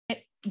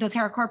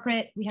doTERRA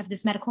corporate, we have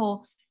this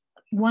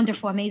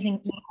wonderful,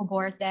 amazing medical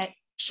board that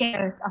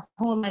shares a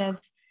whole lot of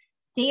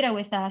data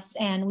with us,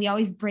 and we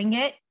always bring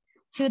it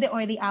to the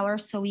oily hour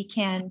so we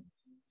can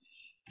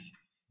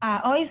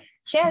always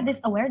share this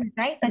awareness,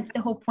 right? That's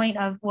the whole point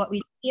of what we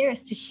do here,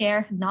 is to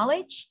share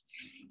knowledge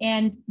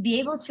and be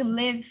able to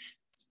live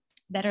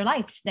better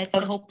lives. That's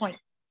the whole point.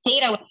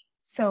 Data.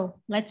 So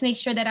let's make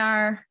sure that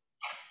our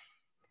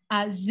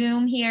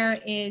Zoom here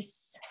is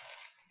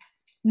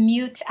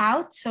mute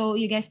out so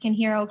you guys can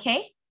hear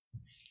okay.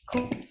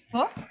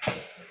 Cool.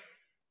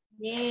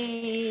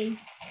 Yay.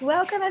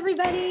 Welcome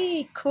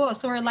everybody. Cool.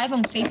 So we're live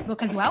on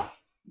Facebook as well.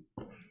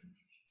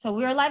 So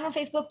we're live on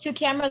Facebook, 2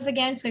 cameras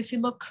again. So if you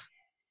look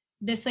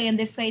this way and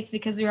this way, it's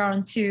because we are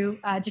on 2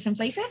 different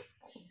places.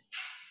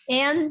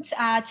 And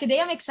today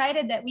I'm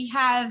excited that we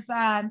have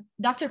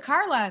Dr.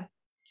 Karla.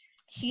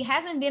 She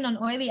hasn't been on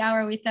Oily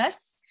Hour with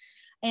us,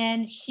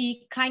 and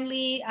she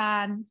kindly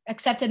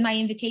accepted my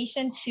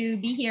invitation to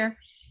be here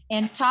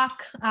and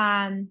talk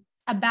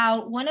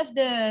about one of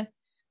the,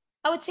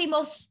 I would say,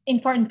 most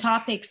important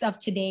topics of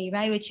today,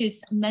 right? Which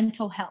is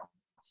mental health.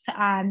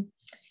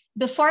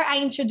 Before I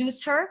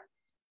introduce her,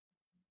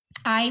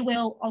 I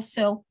will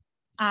also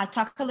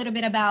talk a little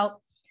bit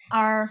about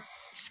our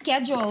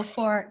schedule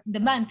for the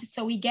month.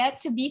 So we get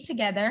to be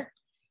together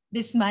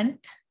this month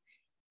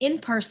in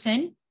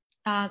person.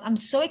 I'm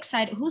so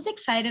excited. Who's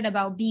excited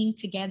about being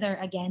together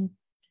again?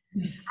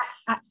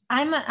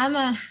 I'm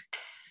a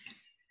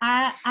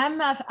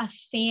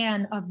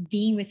fan of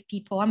being with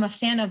people. I'm a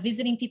fan of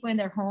visiting people in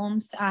their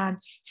homes,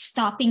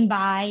 stopping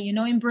by. You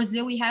know, in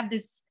Brazil, we have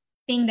this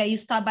thing that you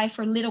stop by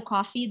for little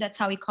coffee. That's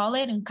how we call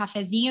it, un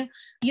cafezinho.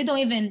 You don't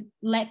even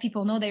let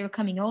people know that you're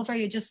coming over.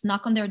 You just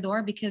knock on their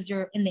door because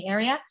you're in the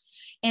area.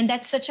 And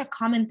that's such a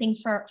common thing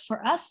for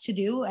us to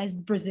do as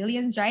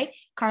Brazilians, right?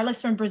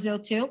 Carla's from Brazil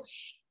too.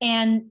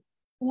 And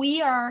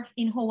we are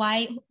in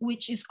Hawaii,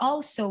 which is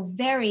also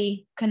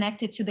very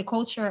connected to the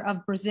culture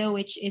of Brazil,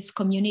 which is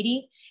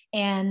community,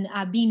 and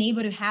being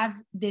able to have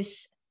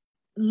this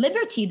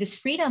liberty, this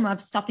freedom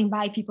of stopping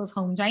by people's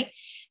homes, right?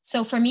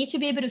 So for me to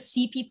be able to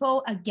see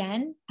people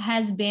again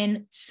has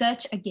been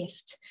such a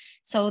gift.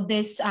 So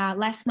this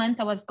last month,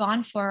 I was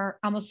gone for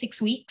almost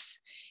 6 weeks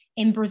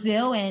in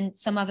Brazil and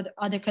some of the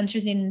other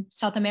countries in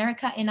South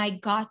America. And I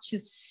got to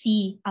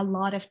see a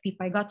lot of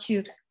people. I got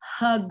to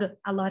hug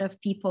a lot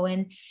of people.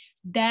 And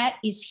that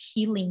is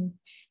healing.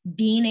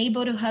 Being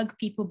able to hug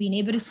people, being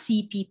able to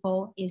see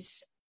people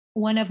is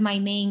one of my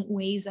main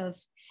ways of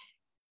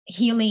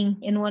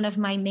healing and one of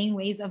my main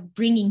ways of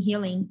bringing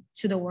healing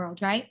to the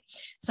world, right?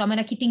 So I'm going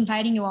to keep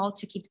inviting you all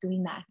to keep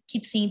doing that.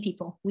 Keep seeing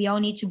people. We all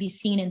need to be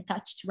seen and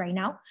touched right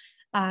now,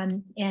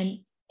 and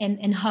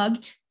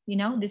hugged. You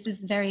know, this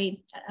is a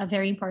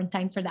very important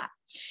time for that.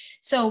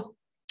 So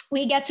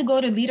we get to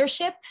go to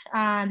leadership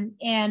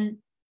and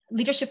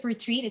leadership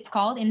retreat, it's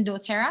called, in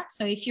doTERRA.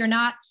 So if you're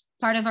not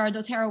part of our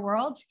doTERRA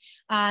world,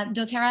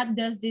 doTERRA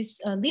does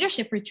this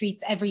leadership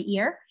retreats every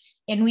year,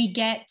 and we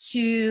get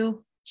to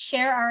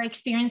share our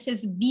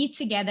experiences, be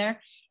together,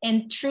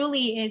 and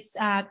truly is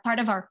part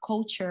of our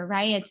culture,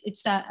 right?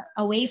 It's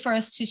a way for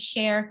us to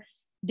share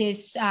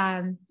this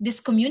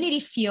community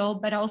feel,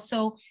 but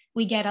also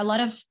we get a lot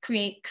of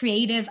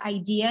creative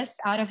ideas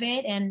out of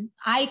it. And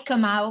I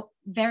come out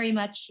very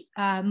much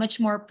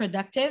more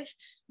productive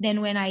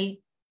than when I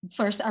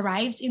first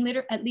arrived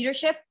at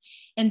leadership.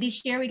 And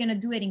this year we're going to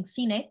do it in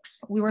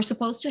Phoenix. We were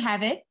supposed to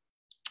have it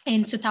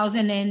in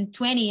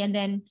 2020, and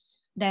then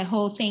the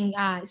whole thing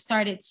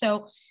started.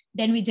 So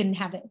then we didn't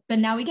have it, but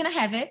now we're going to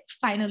have it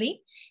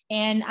finally.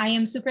 And I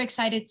am super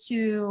excited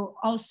to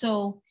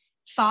also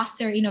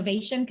foster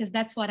innovation, because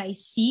that's what I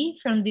see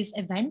from these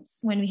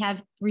events. When we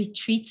have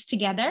retreats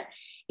together,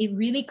 it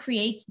really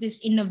creates this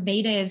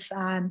innovative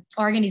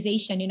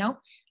organization, you know.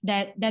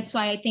 That's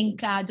why I think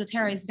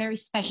doTERRA is very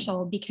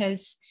special,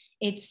 because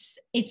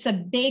it's a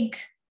big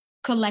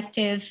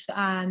collective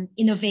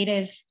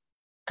innovative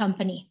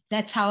company.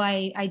 That's how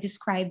I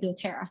describe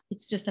doTERRA.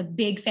 It's just a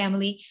big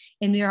family,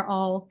 and we are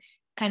all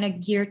kind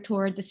of geared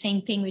toward the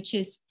same thing, which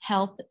is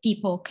help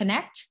people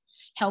connect,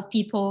 help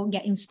people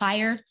get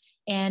inspired,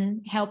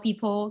 and help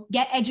people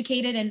get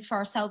educated, and for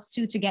ourselves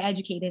too to get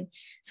educated.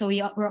 So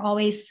we're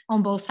always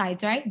on both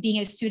sides, right?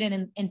 Being a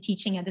student and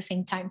teaching at the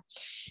same time.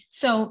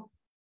 So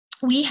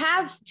we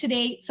have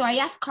today, so I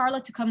asked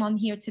Karla to come on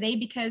here today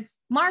because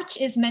March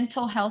is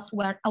Mental Health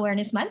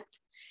Awareness Month.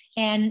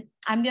 And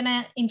I'm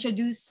gonna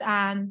introduce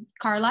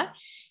Karla.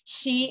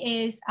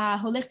 She is a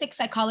holistic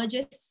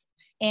psychologist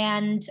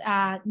and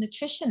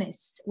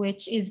nutritionist,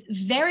 which is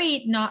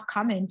very not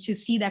common to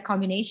see that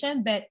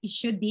combination, but it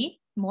should be.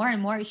 More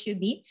and more it should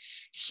be.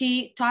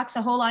 She talks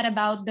a whole lot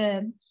about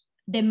the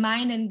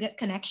mind and gut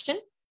connection,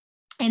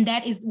 and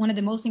that is one of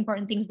the most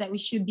important things that we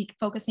should be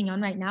focusing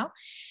on right now.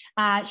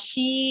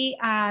 She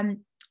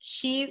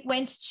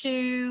went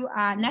to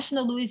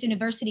National Louis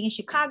University in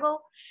Chicago,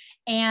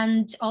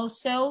 and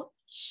also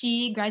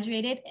she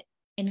graduated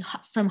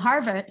from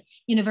Harvard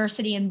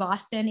University in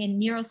Boston in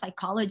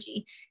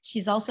neuropsychology.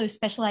 She's also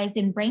specialized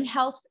in brain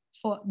health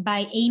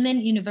by Amen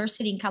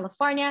University in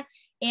California,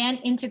 and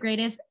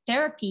integrative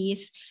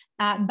therapies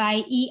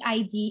by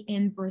EID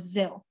in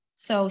Brazil.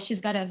 So she's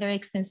got a very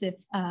extensive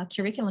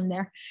curriculum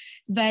there.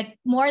 But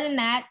more than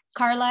that,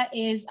 Karla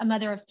is a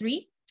mother of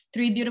three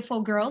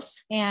beautiful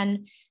girls,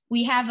 and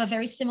we have a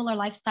very similar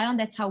lifestyle, and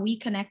that's how we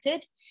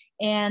connected.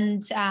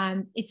 And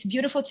it's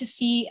beautiful to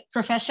see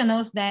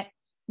professionals that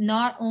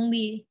not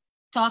only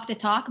talk the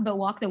talk, but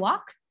walk the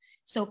walk.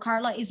 So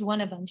Karla is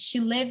one of them. She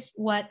lives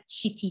what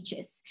she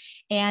teaches.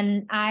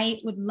 And I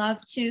would love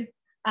to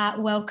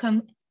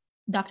welcome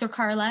Dr.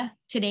 Karla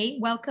today.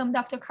 Welcome,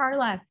 Dr.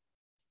 Karla.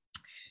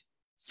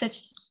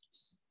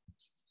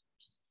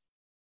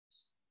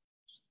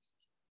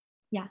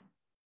 Yeah.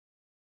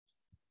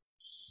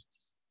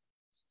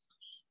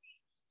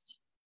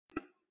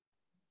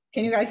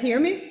 Can you guys hear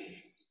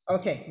me?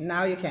 Okay,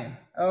 now you can.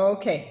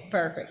 Okay,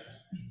 perfect.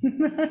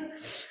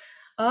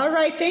 All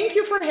right, thank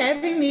you for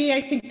having me.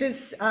 I think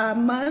this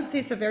month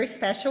is a very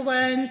special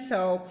one.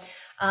 So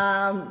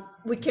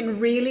we can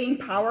really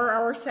empower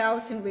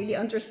ourselves and really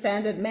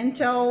understand that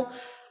mental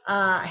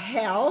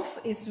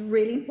health is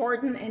really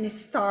important, and it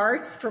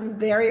starts from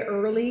very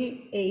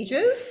early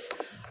ages.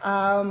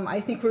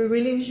 I think we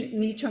really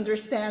need to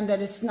understand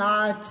that it's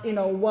not,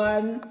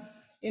 one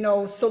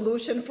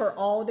solution for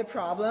all the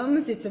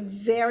problems. It's a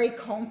very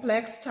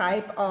complex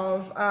type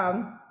of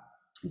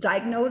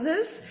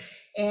diagnosis.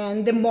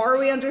 And the more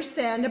we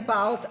understand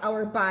about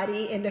our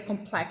body and the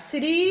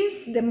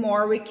complexities, the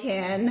more we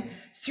can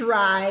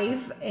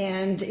thrive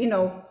and,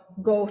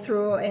 go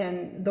through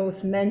and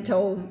those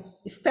mental,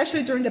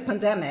 especially during the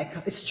pandemic,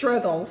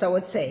 struggles, I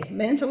would say,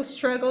 mental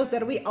struggles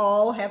that we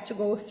all have to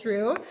go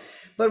through,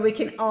 but we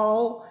can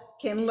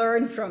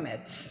learn from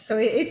it. So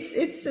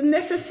it's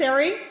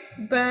necessary,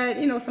 but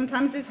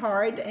sometimes it's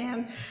hard,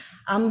 and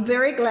I'm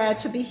very glad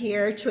to be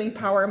here to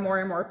empower more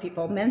and more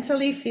people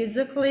mentally,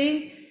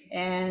 physically,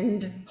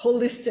 and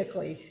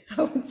holistically,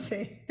 I would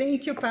say.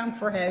 Thank you, Pam,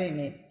 for having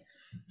me.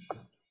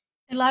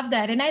 I love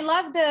that. And I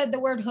love the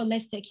word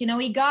holistic.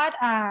 We got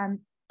a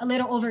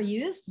little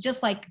overused,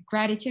 just like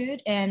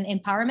gratitude and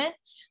empowerment,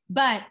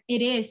 but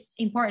it is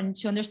important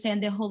to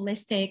understand the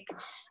holistic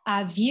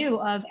view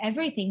of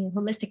everything,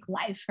 holistic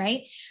life,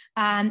 right?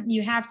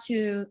 You have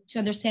to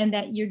understand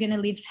that you're going to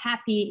live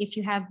happy if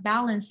you have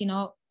balance,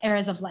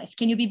 areas of life.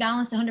 Can you be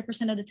balanced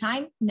 100% of the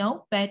time?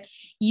 No, but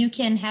you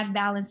can have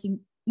balance in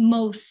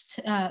most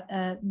of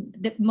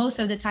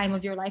the time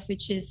of your life,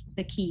 which is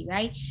the key,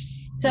 right?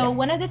 So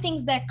one of the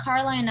things that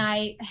Karla and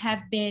I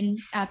have been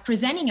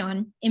presenting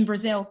on in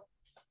Brazil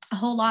a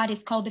whole lot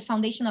is called the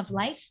Foundation of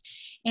Life.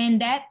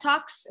 And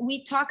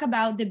we talk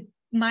about the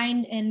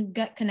mind and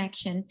gut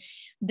connection,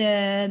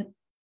 the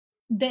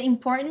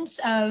importance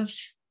of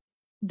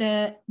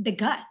the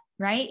gut,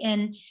 right?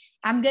 And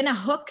I'm going to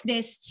hook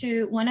this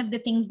to one of the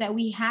things that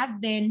we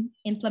have been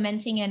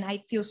implementing, and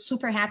I feel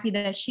super happy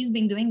that she's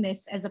been doing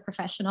this as a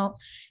professional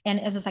and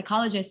as a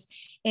psychologist,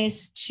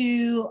 is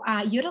to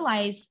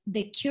utilize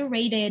the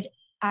curated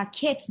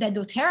kits that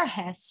doTERRA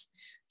has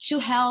to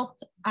help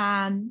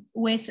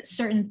with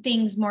certain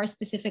things, more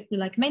specifically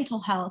like mental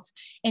health.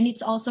 And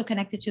it's also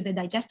connected to the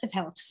digestive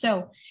health.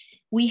 So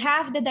we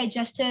have the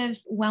digestive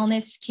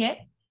wellness kit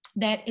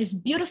that is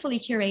beautifully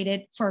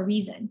curated for a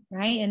reason,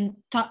 right? And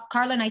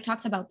Karla and I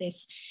talked about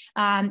this.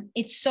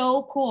 It's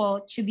so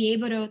cool to be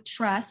able to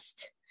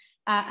trust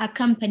a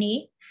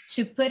company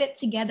to put it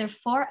together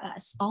for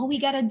us. All we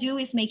got to do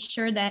is make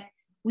sure that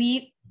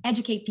we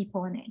educate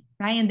people on it,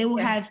 right? And they will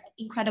have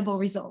incredible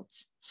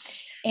results.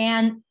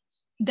 And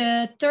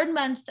the third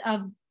month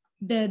of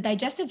the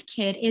digestive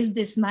kit is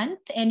this month,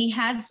 and it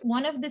has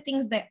one of the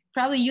things that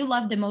probably you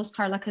love the most,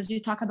 Karla, because you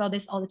talk about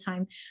this all the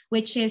time,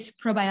 which is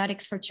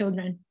probiotics for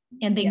children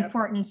and the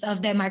importance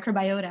of the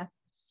microbiota.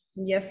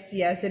 Yes,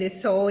 it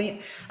is. So,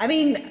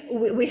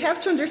 we have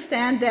to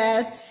understand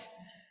that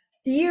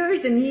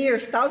years and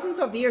years, thousands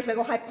of years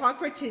ago,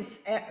 Hippocrates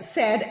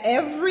said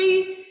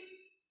every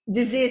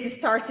disease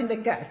starts in the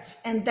gut.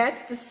 And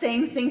that's the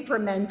same thing for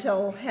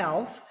mental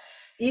health.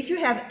 If you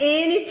have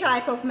any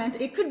type of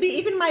it could be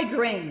even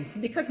migraines,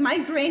 because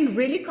migraine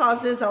really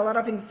causes a lot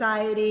of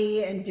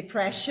anxiety and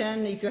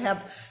depression if you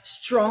have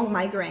strong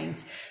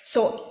migraines.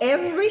 So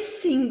every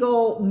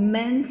single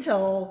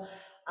mental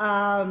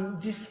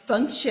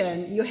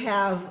dysfunction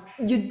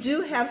you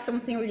do have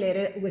something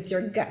related with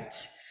your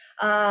gut.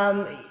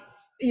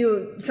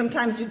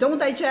 Sometimes you don't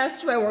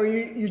digest well, or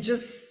you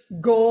just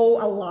go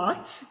a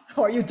lot,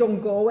 or you don't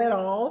go at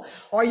all,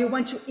 or you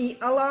want to eat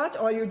a lot,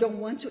 or you don't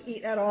want to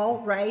eat at all,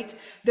 right?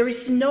 There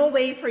is no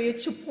way for you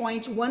to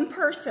point one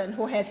person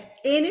who has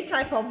any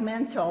type of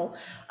mental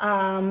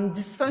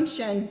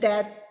dysfunction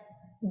that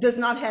does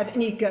not have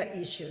any gut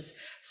issues.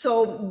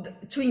 So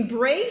to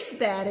embrace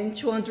that and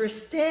to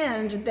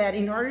understand that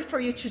in order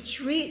for you to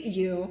treat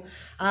you,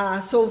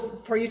 so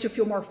for you to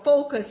feel more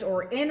focused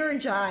or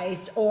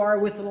energized or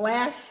with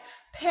less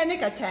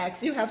panic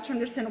attacks, you have to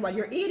understand what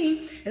you're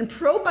eating. And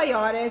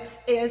probiotics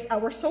is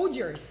our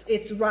soldiers.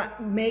 It's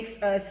what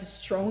makes us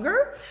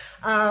stronger.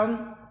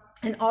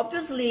 And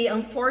obviously,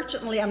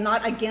 unfortunately, I'm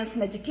not against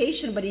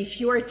medication, but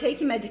if you are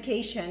taking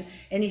medication,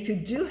 and if you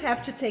do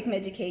have to take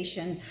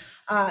medication,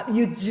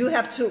 you do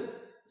have to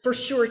for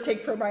sure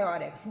take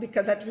probiotics,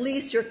 because at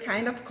least you're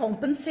kind of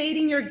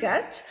compensating your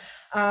gut.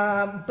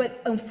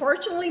 But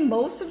unfortunately,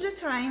 most of the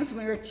times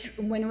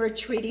when we're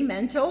treating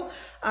mental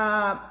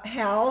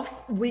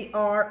health, we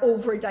are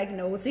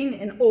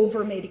overdiagnosing and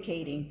over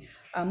medicating.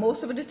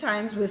 Most of the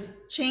times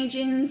with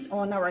changes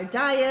on our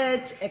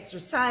diet,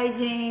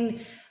 exercising,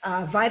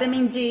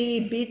 vitamin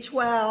D,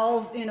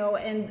 B12,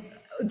 and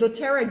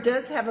doTERRA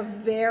does have a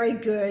very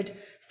good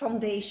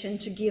foundation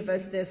to give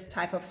us this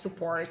type of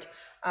support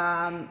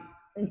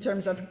in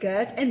terms of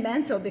gut and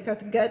mental, because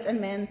gut and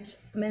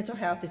mental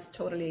health is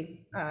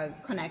totally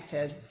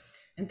connected.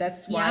 And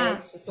that's why I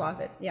just love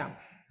it. Yeah.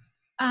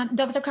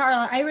 Dr.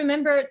 Karla, I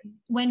remember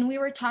when we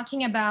were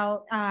talking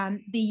about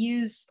the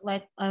use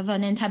of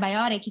an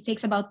antibiotic, it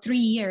takes about 3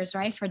 years,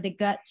 right, for the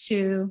gut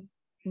to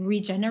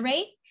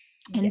regenerate.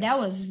 And yes, that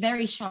was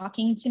very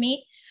shocking to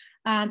me,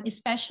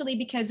 especially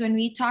because when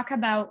we talk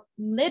about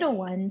little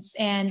ones,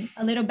 and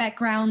a little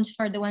background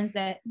for the ones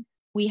that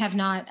we have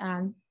not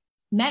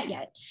met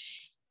yet,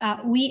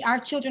 our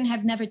children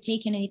have never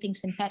taken anything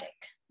synthetic.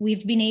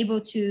 We've been able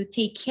to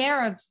take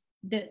care of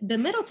the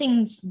little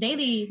things,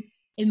 daily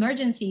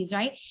emergencies,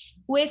 right,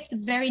 with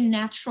very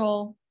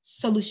natural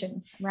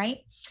solutions, right?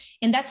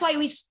 And that's why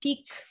we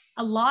speak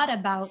a lot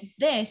about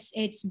this.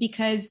 It's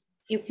because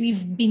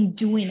we've been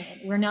doing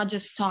it. We're not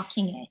just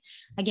talking it.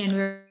 Again,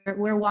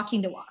 we're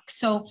walking the walk.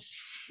 So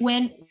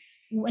when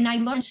I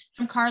learned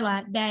from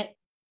Karla that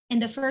in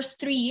the first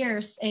 3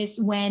 years is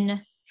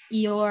when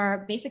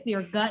your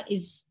gut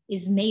is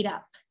made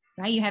up,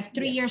 right? You have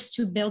 3 years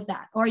to build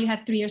that, or you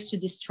have 3 years to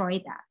destroy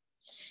that.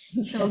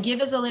 Yes. So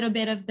give us a little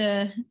bit of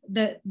the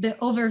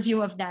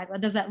overview of that.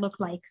 What does that look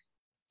like?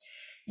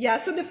 Yeah,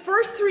 so the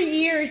first 3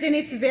 years, and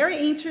it's very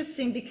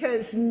interesting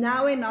because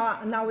now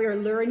we are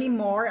learning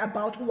more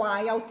about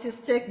why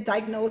autistic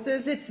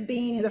diagnosis, it's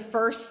been in the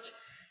first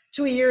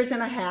 2.5 years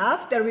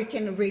that we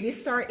can really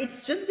start.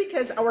 It's just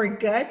because our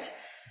gut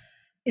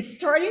is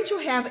starting to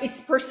have its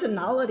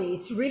personality.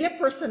 It's really a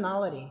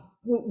personality,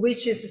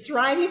 which is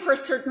thriving for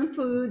certain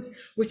foods,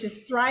 which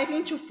is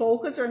thriving to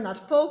focus or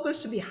not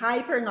focus, to be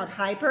hyper, not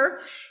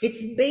hyper.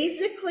 It's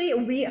basically,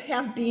 we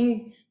have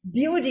been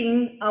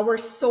building our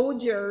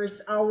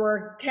soldiers,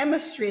 our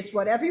chemistries,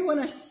 whatever you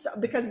want to,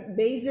 because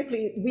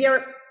basically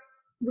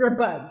we're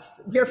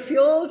bugs.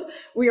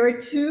 We are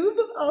a tube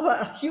of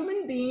a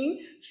human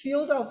being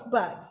filled of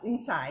bugs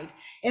inside,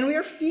 and we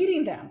are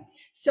feeding them.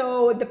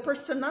 So the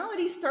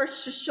personality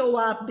starts to show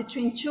up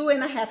between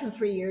 2.5 and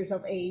 3 years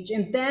of age.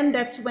 And then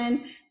that's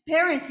when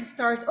parents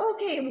start,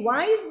 okay,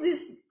 why is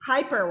this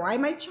hyper? Why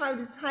my child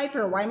is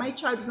hyper? Why my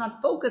child is not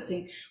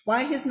focusing?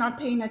 Why he's not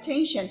paying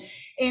attention?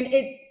 And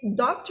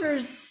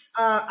doctors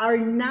are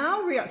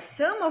now,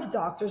 some of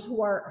doctors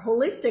who are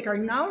holistic are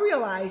now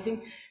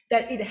realizing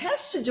that it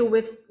has to do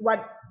with what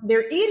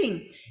they're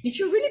eating. If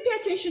you really pay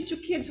attention to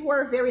kids who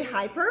are very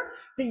hyper,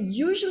 they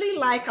usually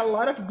like a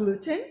lot of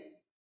gluten,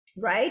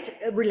 right?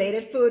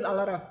 Related food, a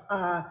lot of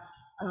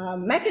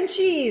mac and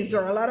cheese,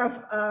 or a lot of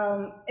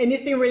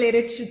anything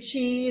related to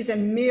cheese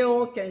and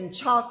milk and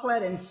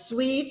chocolate and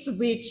sweets,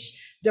 which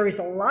there is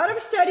a lot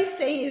of studies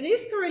saying it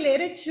is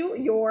correlated to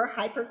your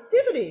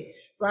hyperactivity,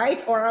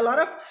 right? Or a lot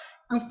of,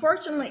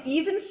 unfortunately,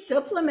 even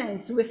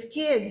supplements with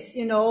kids,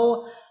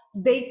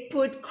 they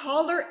put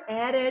color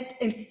added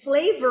and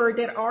flavor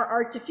that are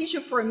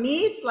artificial. For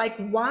me, it's like,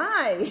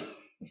 why?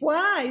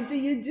 Why do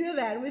you do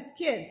that with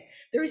kids?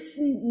 There is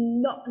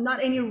not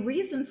any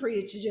reason for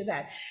you to do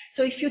that.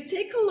 So if you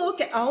take a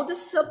look at all the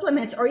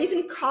supplements, or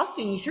even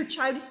coughing, if your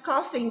child is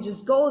coughing,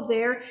 just go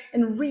there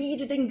and read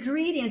the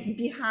ingredients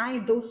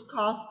behind those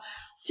cough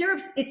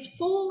syrups. It's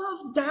full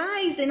of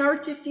dyes and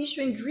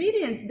artificial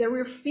ingredients that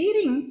we're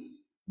feeding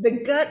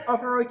the gut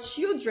of our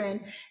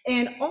children.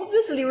 And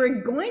obviously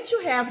we're going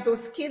to have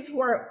those kids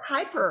who are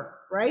hyper,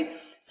 right?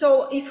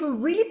 So if we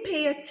really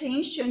pay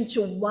attention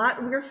to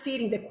what we're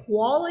feeding, the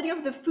quality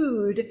of the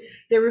food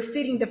that we're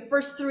feeding the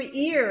first 3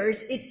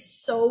 years,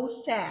 it's so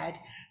sad.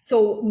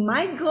 So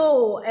my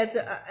goal as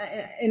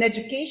an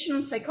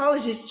educational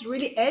psychologist is to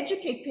really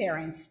educate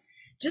parents.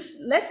 Just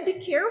let's be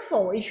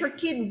careful. If your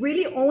kid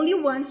really only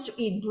wants to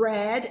eat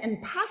bread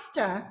and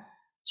pasta,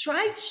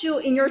 try to,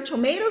 in your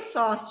tomato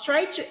sauce,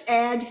 try to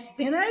add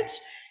spinach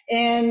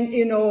and,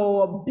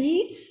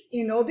 beets,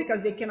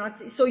 because they cannot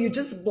see. So you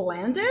just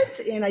blend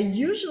it. And I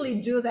usually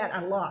do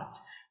that a lot.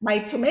 My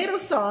tomato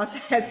sauce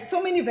has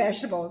so many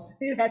vegetables.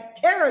 It has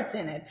carrots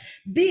in it,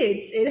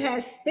 beets, it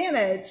has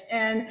spinach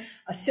and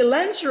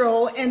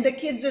cilantro. And the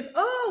kids just,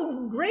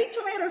 oh, great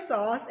tomato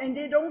sauce. And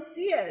they don't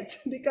see it,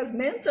 because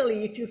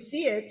mentally, if you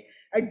see it,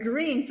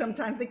 agreeing,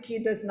 sometimes the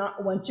kid does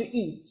not want to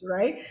eat,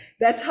 right?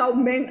 That's how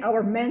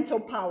our mental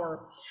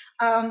power.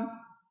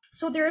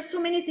 So there are so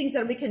many things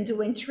that we can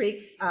do in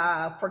tricks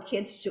for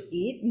kids to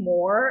eat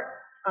more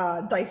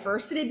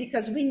diversity,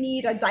 because we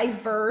need a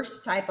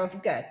diverse type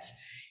of gut.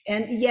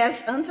 And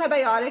yes,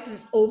 antibiotics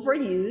is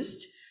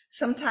overused.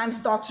 Sometimes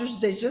doctors,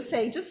 they just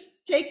say,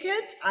 just take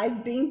it.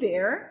 I've been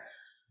there.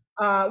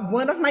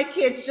 One of my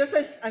kids, just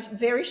a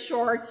very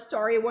short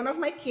story. One of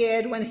my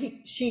kids,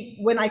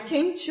 when I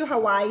came to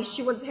Hawaii,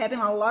 she was having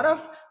a lot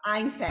of eye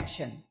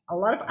infection,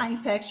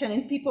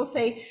 and people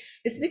say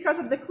it's because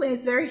of the climate.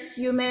 It's very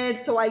humid.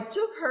 So I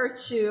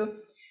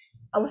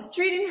was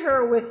treating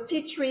her with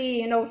tea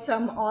tree,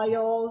 some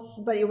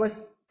oils, but it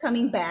was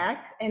coming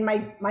back. And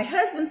my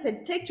husband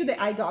said, take to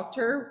the eye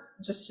doctor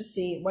just to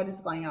see what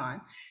is going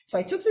on. So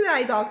I took to the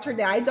eye doctor.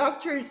 The eye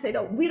doctor said,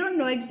 oh, we don't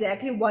know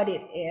exactly what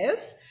it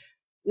is.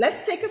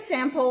 Let's take a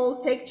sample,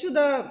 take to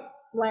the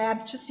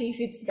lab to see if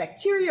it's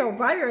bacteria or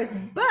virus,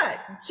 but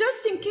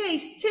just in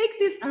case, take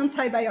these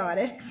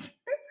antibiotics.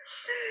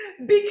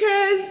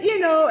 Because,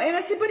 and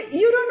I said, but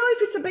you don't know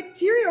if it's a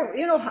bacteria,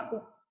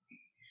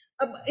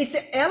 it's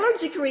an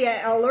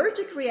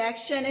allergic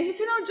reaction. And he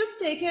said, no, just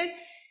take it.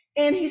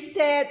 And he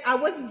said, I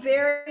was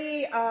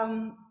very,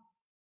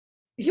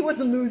 he was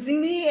losing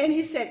me. And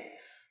he said,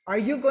 are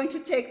you going to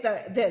take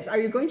this? Are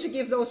you going to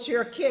give those to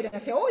your kid? And I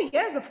said, oh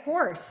yes, of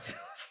course.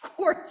 Of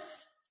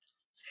course.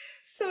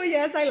 So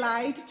yes, I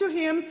lied to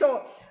him.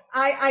 So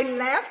I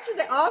left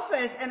the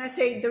office and I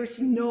say,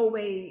 there's no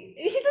way.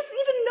 He doesn't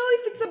even know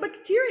if it's a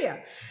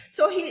bacteria.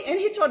 So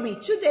he told me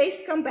 2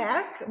 days, come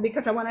back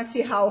because I want to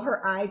see how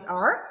her eyes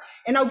are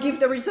and I'll give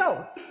the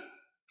results.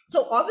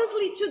 So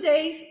obviously 2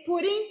 days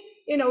putting,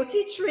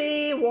 tea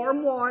tree,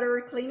 warm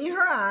water, cleaning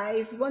her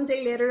eyes. 1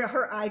 day later,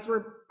 her eyes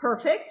were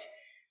perfect.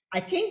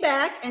 I came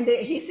back and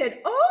he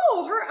said,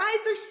 oh, her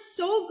eyes are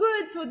so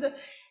good.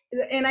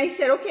 And I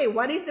said, okay,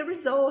 what is the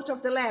result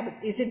of the lab?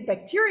 Is it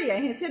bacteria?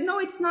 And he said, no,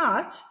 it's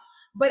not.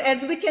 But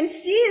as we can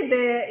see,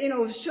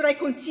 should I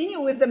continue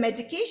with the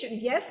medication?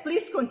 Yes,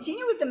 please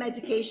continue with the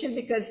medication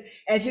because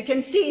as you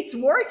can see, it's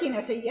working.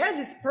 I said, yes,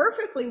 it's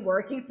perfectly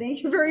working.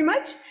 Thank you very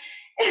much.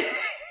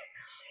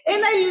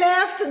 And I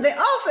left the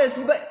office,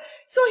 but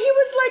so he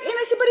was like, and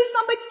I said, but it's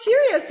not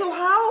bacteria. So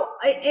how,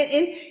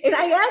 and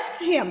I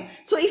asked him,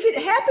 so if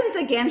it happens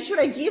again, should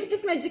I give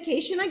this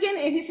medication again?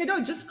 And he said,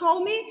 oh, just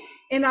call me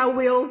and I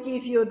will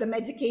give you the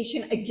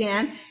medication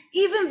again,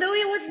 even though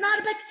it was not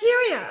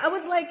bacteria. I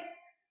was like,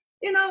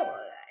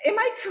 am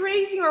I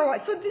crazy or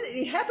what? So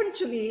it happened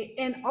to me.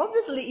 And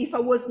obviously if I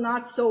was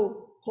not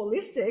so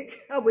holistic,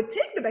 I would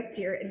take the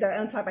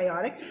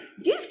antibiotic,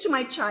 give to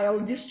my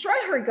child, destroy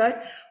her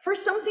gut for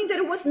something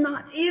that was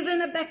not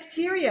even a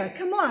bacteria.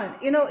 Come on.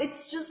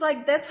 It's just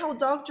like, that's how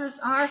doctors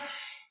are.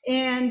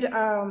 And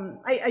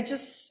I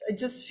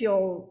just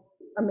feel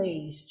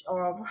amazed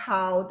of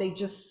how they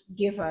just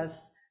give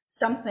us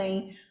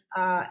something,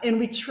 and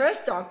we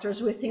trust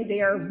doctors. We think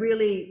they are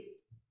really,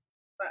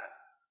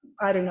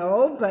 I don't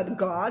know, but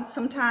God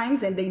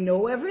sometimes, and they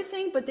know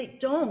everything, but they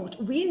don't.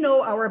 We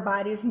know our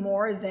bodies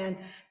more than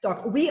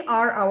we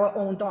are our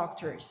own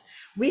doctors.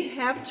 We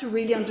have to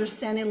really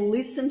understand and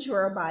listen to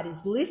our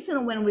bodies.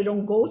 Listen when we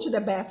don't go to the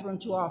bathroom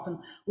too often.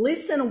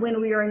 Listen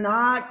when we are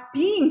not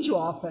peeing too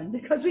often,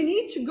 because we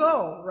need to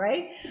go,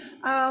 right?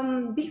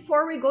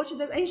 Before we go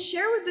to and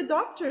share with the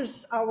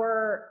doctors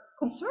our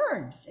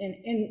concerns. And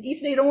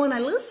if they don't want to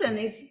listen,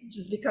 it's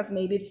just because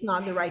maybe it's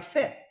not the right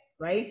fit,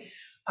 right?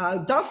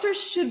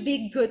 Doctors should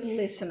be good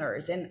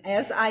listeners. And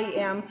as I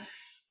am,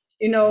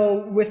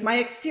 with my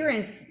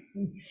experience,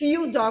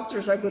 few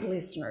doctors are good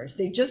listeners.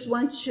 They just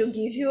want to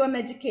give you a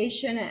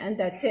medication and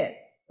that's it,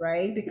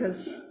 right?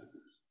 Because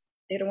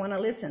they don't want to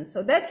listen.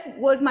 So that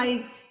was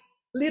my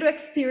little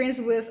experience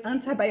with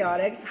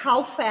antibiotics,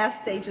 how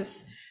fast they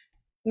just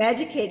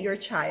medicate your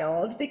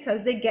child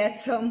because they get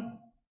some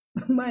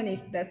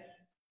money. That's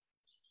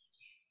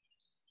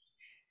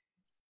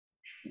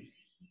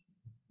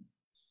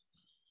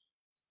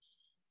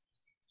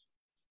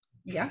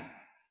yeah.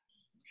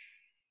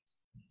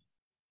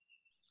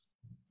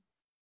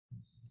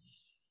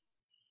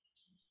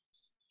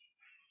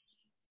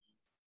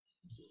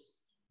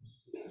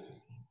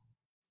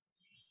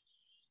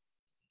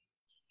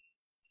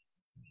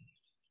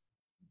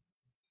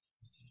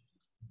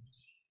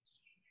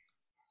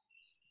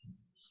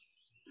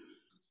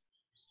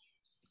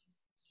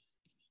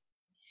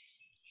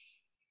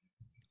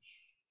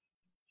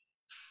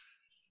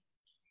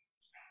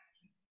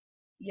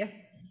 Yeah.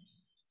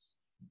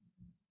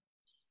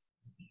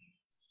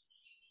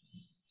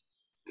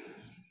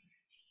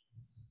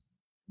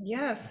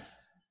 Yes.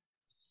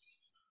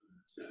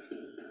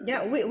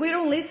 Yeah, we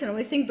don't listen.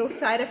 We think those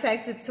side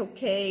effects, it's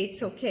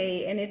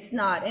okay, and it's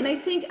not. And I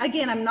think,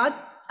 again, I'm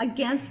not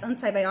against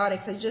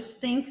antibiotics. I just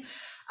think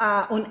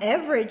on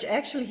average,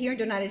 actually here in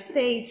the United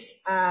States,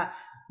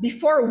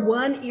 before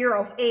 1 year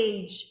of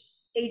age,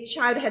 a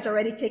child has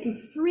already taken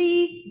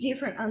 3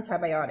 different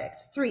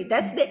antibiotics. 3,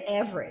 that's the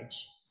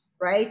average,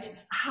 right?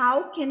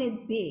 How can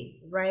it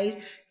be,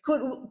 right?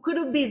 Could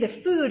it be the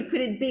food?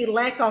 Could it be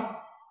lack of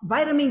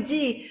vitamin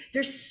D.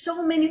 There's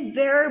so many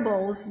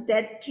variables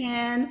that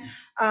can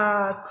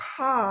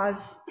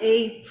cause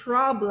a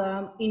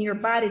problem in your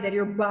body, that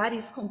your body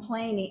is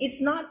complaining.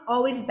 It's not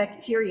always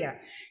bacteria.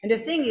 And the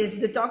thing is,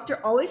 the doctor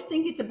always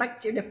think it's a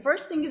bacteria. The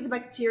first thing is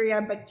bacteria.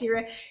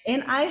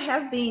 And I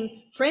have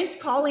been friends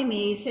calling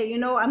me, say, you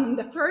know, I'm in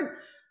the third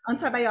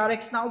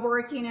antibiotics not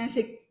working. And I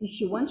say, if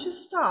you want to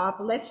stop,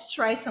 let's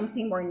try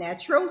something more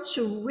natural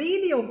to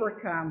really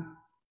overcome,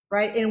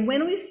 right? And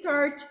when we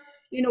start,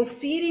 you know,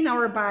 feeding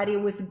our body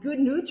with good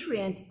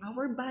nutrients,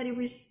 our body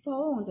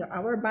responds,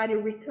 our body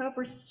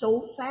recovers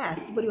so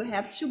fast. But you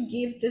have to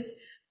give this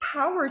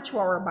power to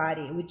our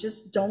body. We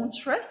just don't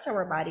trust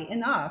our body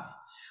enough,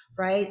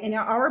 right? And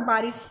our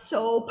body is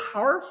so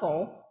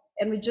powerful,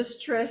 and we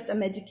just trust a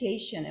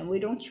medication, and we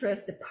don't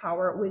trust the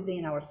power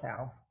within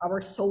ourselves,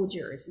 our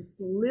soldiers. It's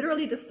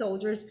literally the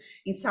soldiers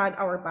inside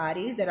our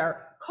bodies that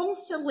are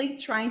constantly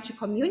trying to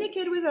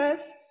communicate with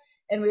us,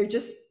 and we're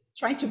just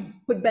trying to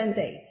put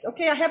band-aids.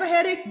 Okay, I have a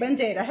headache,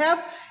 band-aid. I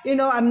have, you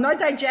know, I'm not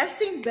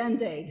digesting,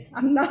 band-aid.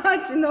 I'm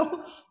not, you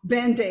know,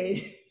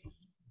 band-aid.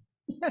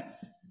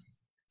 Yes.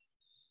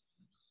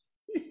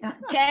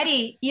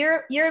 Teddy,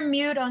 you're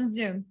mute on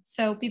Zoom,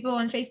 so people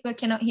on Facebook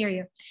cannot hear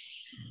you.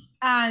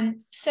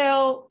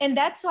 So, and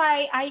that's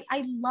why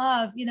I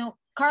love, you know,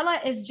 Karla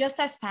is just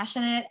as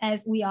passionate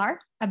as we are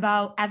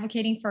about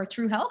advocating for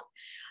true health.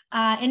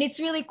 And it's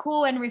really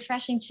cool and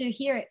refreshing to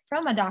hear it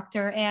from a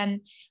doctor.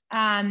 And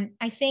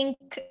I think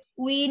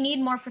we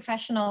need more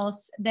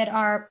professionals that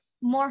are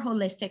more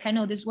holistic. I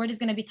know this word is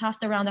going to be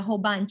tossed around a whole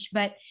bunch,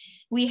 but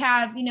we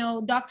have, you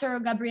know, Dr.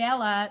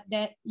 Gabriela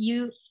that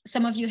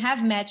some of you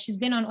have met. She's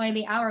been on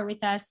Oily Hour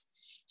with us.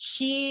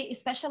 She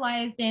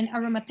specialized in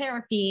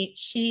aromatherapy.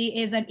 She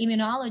is an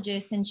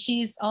immunologist, and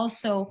she's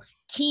also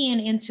keen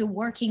into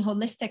working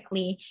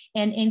holistically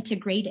and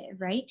integrative,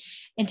 right?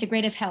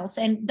 Integrative health.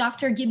 And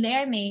Dr.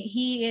 Guilherme,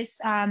 he is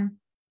an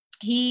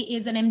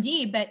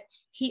MD, but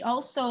he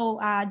also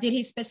did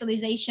his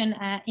specialization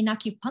in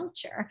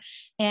acupuncture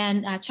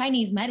and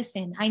Chinese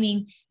medicine. I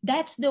mean,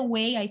 that's the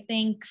way I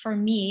think for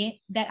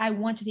me that I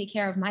want to take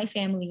care of my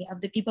family,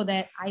 of the people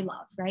that I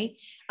love, right?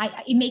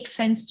 It makes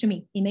sense to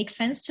me. It makes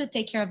sense to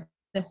take care of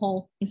the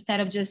whole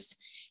instead of just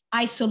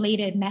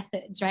isolated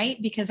methods,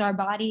 right? Because our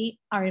body,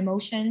 our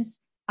emotions,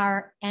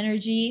 our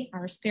energy,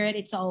 our spirit,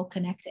 it's all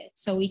connected.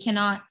 So we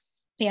cannot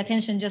pay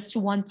attention just to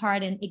one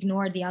part and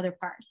ignore the other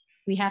part.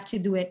 We have to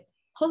do it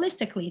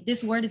holistically.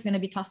 This word is going to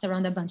be tossed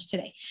around a bunch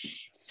today.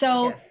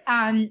 So, yes.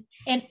 And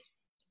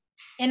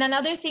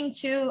another thing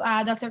too,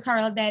 Dr.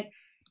 Karla, that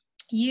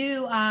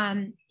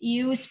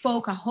you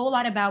spoke a whole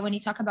lot about when you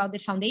talk about the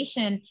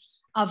foundation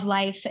of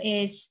life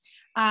is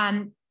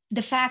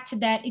the fact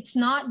that it's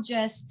not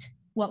just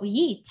what we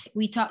eat.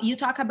 You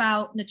talk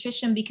about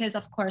nutrition because,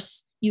 of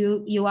course,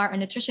 you are a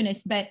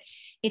nutritionist, but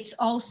it's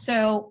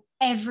also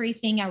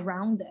everything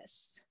around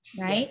us,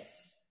 right?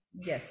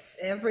 Yes,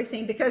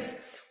 everything. Because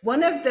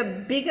one of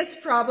the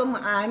biggest problem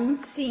I'm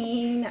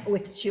seeing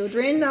with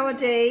children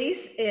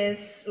nowadays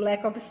is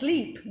lack of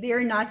sleep. They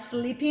are not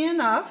sleeping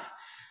enough.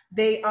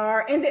 There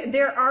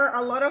are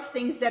a lot of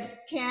things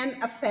that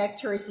can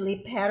affect your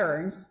sleep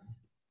patterns.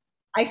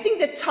 I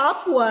think the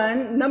top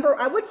one,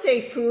 I would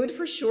say food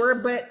for sure,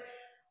 but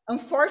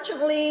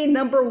unfortunately,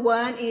 number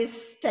one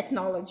is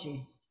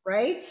technology,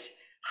 right?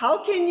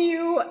 How can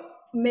you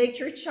make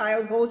your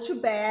child go to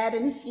bed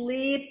and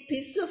sleep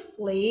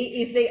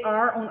peacefully if they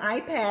are on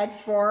iPads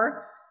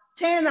for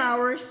 10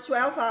 hours,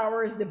 12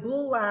 hours, the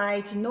blue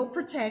light, no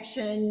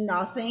protection,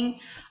 nothing.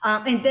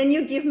 And then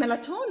you give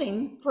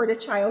melatonin for the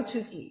child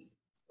to sleep,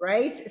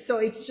 right? So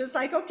it's just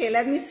like, okay,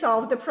 let me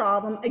solve the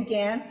problem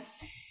again.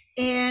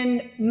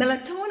 And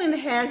melatonin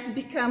has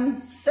become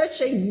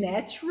such a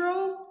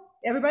natural,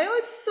 everybody, oh,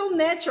 it's so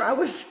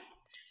natural.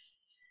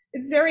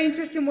 It's very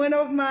interesting. One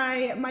of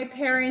my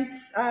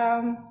parents,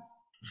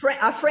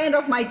 a friend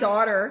of my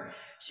daughter,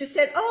 she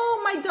said, oh,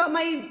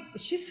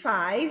 she's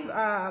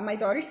 5, my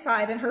daughter's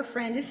 5 and her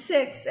friend is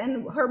 6.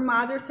 And her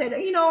mother said,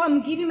 you know,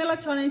 I'm giving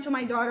melatonin to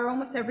my daughter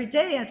almost every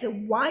day. And I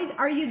said, why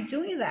are you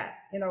doing that?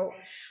 You know,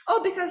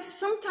 oh, because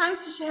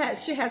sometimes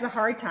she has a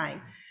hard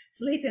time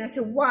sleeping. I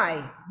said,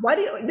 why?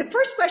 The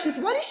first question is,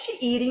 what is she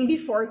eating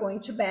before going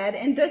to bed?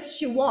 And does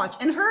she watch?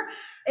 And her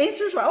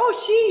answers were, oh,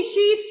 she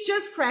eats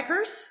just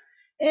crackers.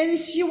 And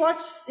she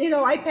watches, you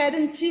know, iPad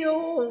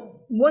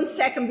until 1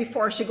 second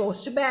before she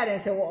goes to bed. And I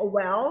said,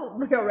 well,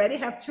 we already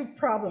have 2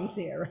 problems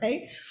here,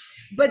 right?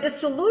 But the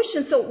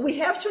solution, so we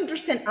have to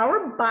understand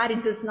our body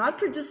does not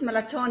produce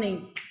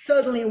melatonin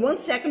suddenly 1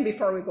 second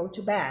before we go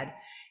to bed.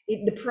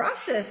 The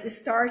process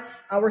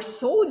starts, our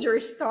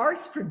soldier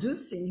starts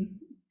producing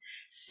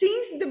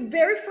since the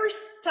very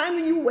first time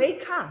when you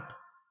wake up,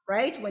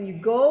 right? When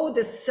you go,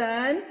 the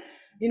sun,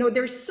 you know,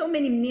 there's so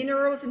many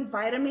minerals and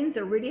vitamins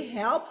that really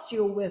helps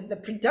you with the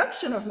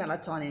production of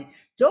melatonin,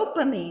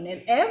 dopamine,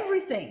 and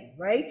everything,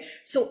 right?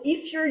 So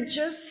if you're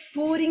just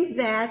putting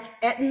that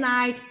at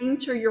night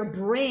into your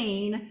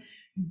brain,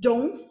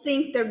 don't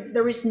think that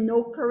there is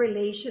no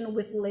correlation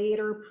with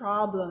later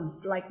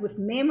problems, like with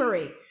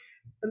memory.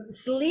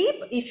 sleep,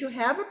 if you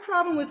have a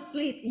problem with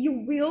sleep,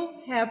 you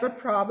will have a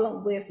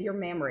problem with your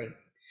memory.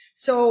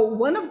 So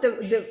one of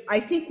I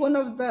think one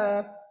of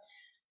the,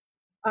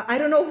 I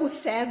don't know who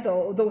said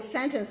those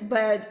sentences,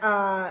 but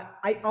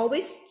I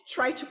always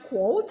try to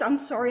quote, I'm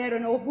sorry, I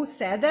don't know who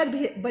said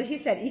that, but he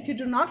said, if you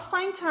do not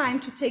find time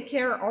to take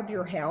care of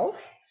your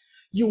health,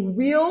 you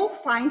will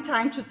find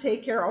time to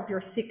take care of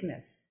your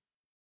sickness.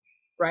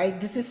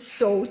 Right? This is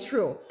so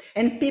true.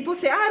 And people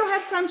say, I don't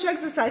have time to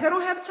exercise. I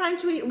don't have time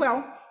to eat.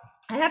 Well,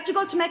 I have to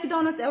go to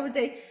McDonald's every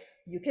day.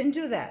 You can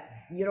do that.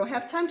 You don't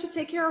have time to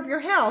take care of your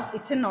health.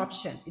 It's an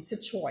option. It's a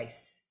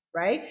choice,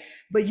 right?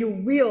 But you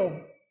will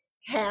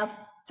have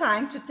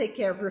time to take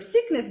care of your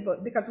sickness,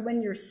 but because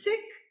when you're sick,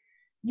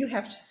 you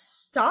have to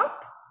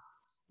stop,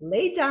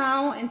 lay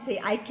down and say,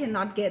 I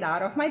cannot get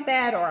out of my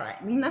bed, or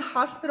I'm in a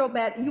hospital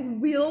bed. You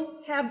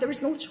will have, there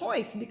is no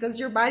choice, because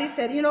your body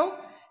said,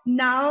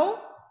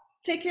 now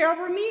take care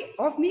of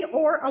me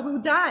or I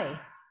will die.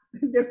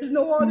 There is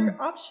no other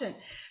option.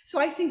 So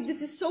I think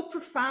this is so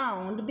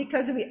profound,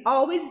 because we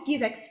always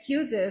give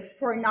excuses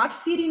for not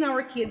feeding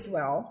our kids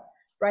well,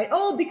 right?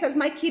 Oh, because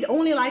my kid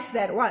only likes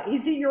that. What,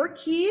 is it your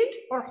kid,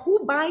 or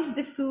who buys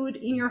the food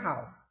in your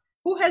house?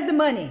 Who has the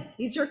money?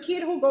 Is your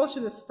kid who goes to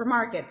the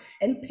supermarket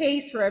and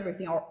pays for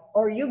everything,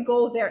 or you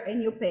go there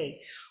and you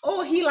pay?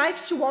 Oh, he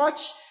likes to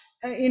watch,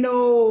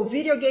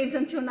 video games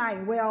until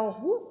 9. Well,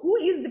 who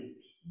is the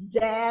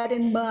dad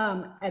and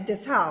mom at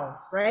this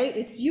house, right?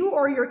 It's you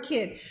or your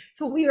kid.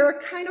 So we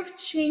are kind of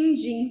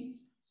changing,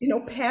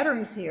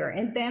 patterns here.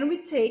 And then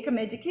we take a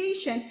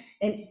medication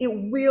and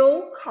it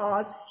will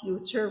cause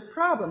future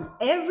problems.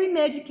 Every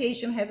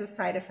medication has a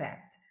side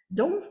effect.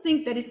 Don't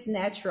think that it's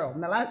natural.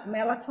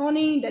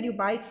 Melatonin that you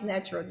buy, it's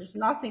natural. There's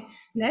nothing.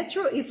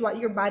 Natural is what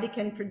your body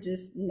can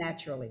produce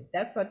naturally.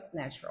 That's what's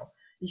natural.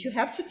 If you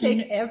have to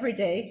take every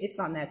day, it's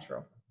not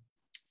natural.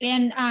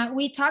 And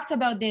we talked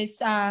about this,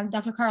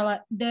 Dr.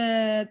 Karla,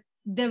 the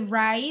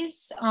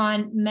rise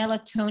on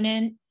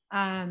melatonin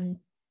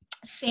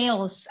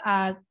sales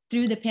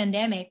through the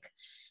pandemic,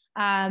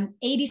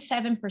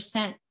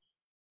 87%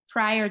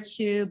 prior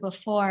to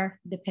before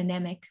the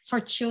pandemic for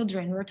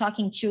children. We're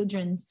talking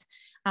children's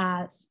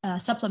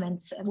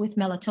supplements with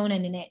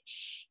melatonin in it.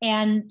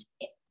 And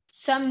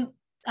some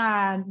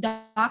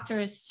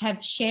doctors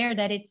have shared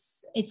that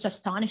it's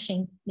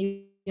astonishing,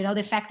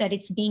 the fact that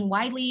it's being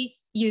widely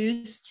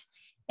used,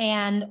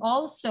 and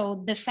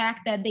also the fact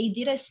that they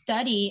did a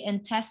study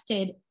and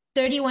tested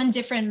 31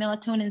 different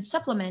melatonin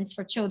supplements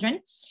for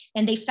children,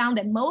 and they found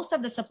that most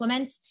of the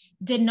supplements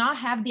did not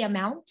have the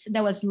amount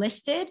that was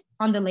listed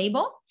on the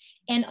label.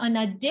 And in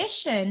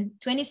addition,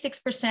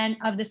 26%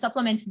 of the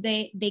supplements,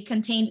 they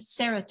contained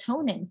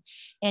serotonin,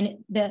 and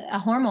a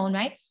hormone,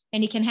 right?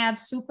 And it can have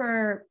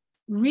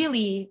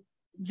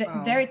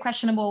very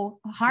questionable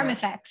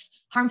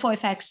harmful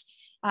effects,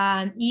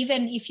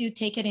 even if you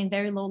take it in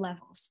very low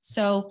levels.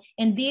 So,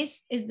 and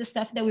this is the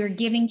stuff that we're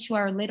giving to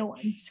our little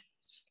ones.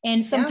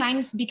 And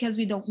sometimes because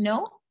we don't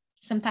know,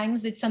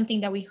 sometimes it's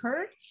something that we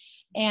heard.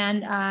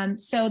 And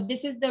so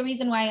this is the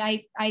reason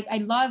why I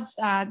love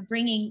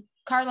bringing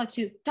Karla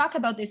to talk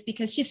about this,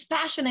 because she's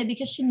passionate,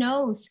 because she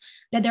knows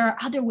that there are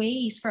other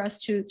ways for us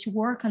to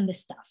work on this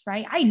stuff,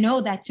 right? I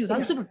know that too. So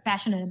I'm super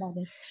passionate about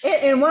this.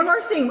 And one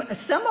more thing,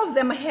 some of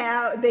them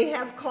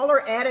have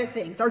color added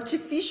things,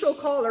 artificial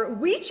color,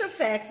 which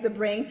affects the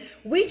brain,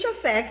 which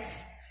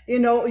affects,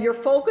 your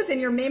focus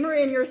and your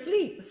memory and your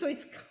sleep. So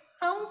it's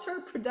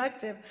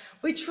counterproductive,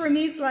 which for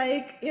me is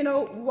like,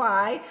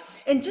 why?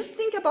 And just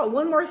think about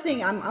one more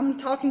thing. I'm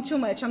talking too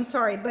much, I'm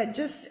sorry, but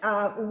just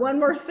one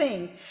more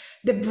thing.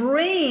 The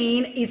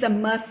brain is a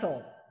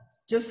muscle.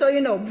 Just so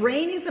you know,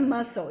 brain is a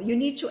muscle. You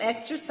need to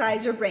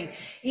exercise your brain.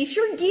 If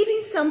you're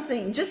giving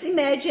something, just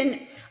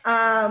imagine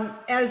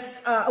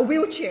as a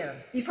wheelchair.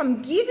 If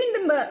I'm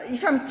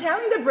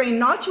telling the brain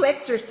not to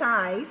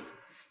exercise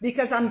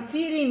because I'm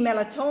feeding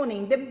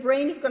melatonin, the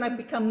brain is going to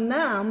become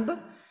numb.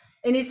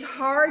 And it's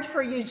hard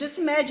for you. Just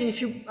imagine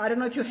I don't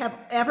know if you have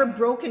ever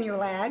broken your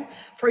leg,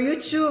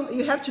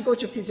 you have to go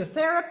to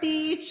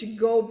physiotherapy, to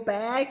go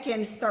back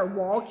and start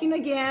walking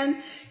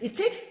again. It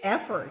takes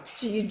effort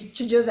to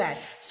do that.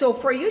 So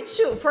for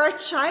a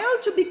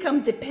child to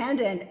become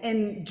dependent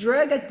and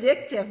drug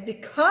addictive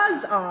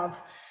because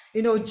of,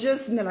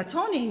 just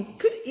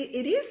melatonin,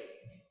 it is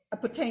a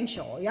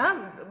potential,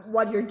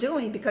 what you're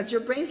doing, because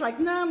your brain's like,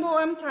 no,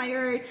 I'm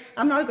tired.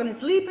 I'm not going to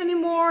sleep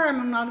anymore.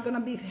 I'm not going to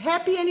be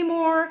happy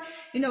anymore.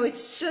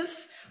 It's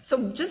just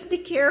be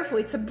careful.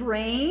 It's a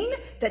brain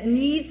that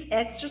needs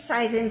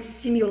exercise and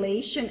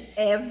stimulation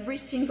every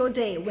single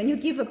day. When you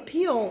give a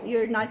pill,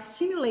 you're not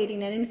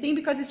stimulating anything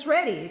because it's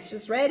ready. It's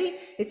just ready.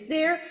 It's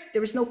there.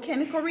 There is no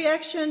chemical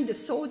reaction. The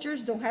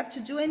soldiers don't have to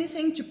do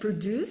anything to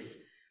produce.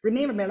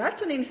 Remember,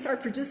 melatonin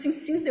starts producing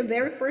since the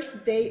very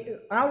first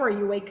hour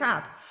you wake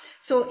up.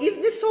 So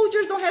if the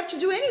soldiers don't have to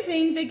do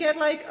anything, they get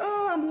like,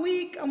 oh, I'm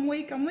weak.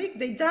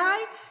 They die.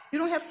 You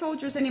don't have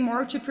soldiers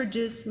anymore to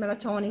produce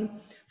melatonin,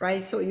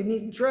 right? So you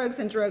need drugs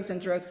and drugs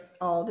and drugs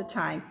all the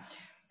time.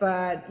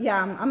 But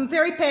yeah, I'm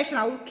very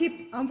passionate. I'll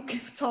keep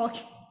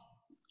talking.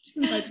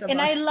 too much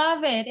And I about.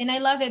 love it. And I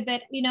love it.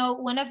 But, you know,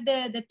 one of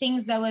the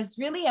things that was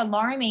really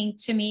alarming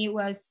to me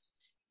was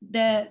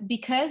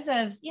because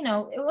of, you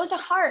know, it was a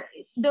hard,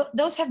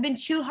 those have been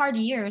 2 hard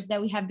years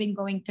that we have been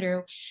going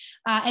through.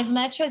 As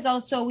much as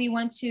also we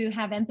want to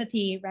have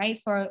empathy, right,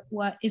 for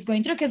what is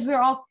going through, because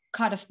we're all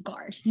caught off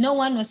guard. No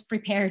one was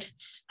prepared.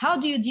 How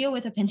do you deal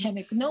with a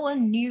pandemic? No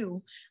one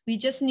knew. We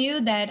just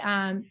knew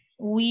that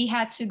we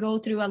had to go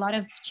through a lot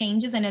of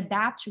changes and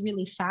adapt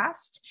really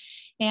fast.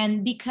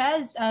 And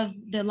because of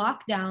the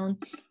lockdown,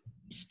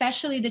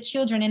 especially the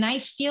children, and I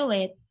feel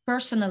it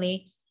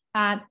personally,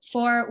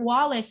 for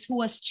Wallace, who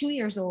was 2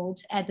 years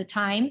old at the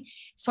time,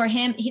 for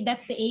him,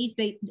 that's the age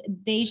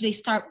they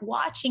start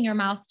watching your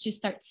mouth to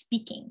start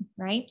speaking,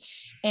 right?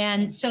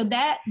 And so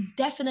that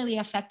definitely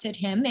affected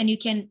him, and you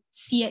can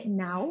see it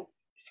now,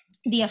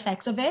 the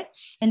effects of it.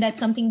 And that's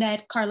something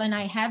that Karla and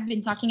I have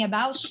been talking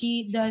about.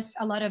 She does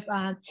a lot of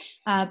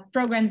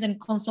programs and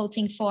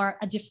consulting for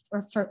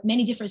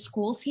many different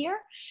schools here.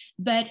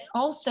 But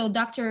also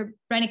Dr.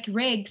 Brennick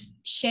Riggs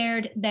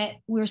shared that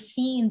we're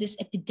seeing this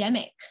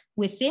epidemic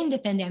within the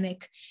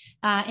pandemic.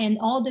 And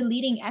all the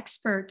leading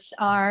experts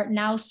are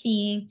now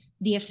seeing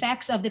the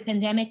effects of the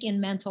pandemic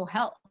in mental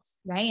health,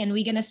 right? And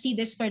we're going to see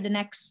this for the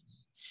next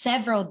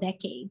several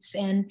decades.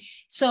 And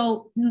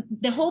so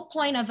the whole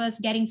point of us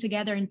getting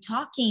together and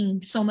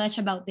talking so much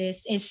about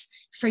this is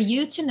for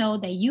you to know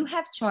that you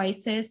have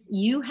choices,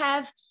 you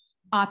have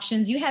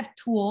options, you have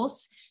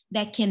tools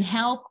that can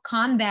help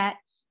combat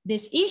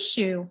this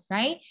issue,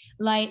 right?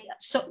 Like,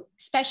 so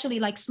especially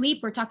like sleep,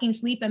 we're talking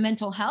sleep and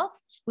mental health,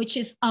 which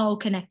is all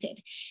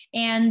connected.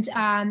 And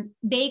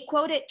they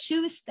quoted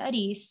 2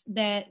 studies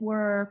that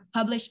were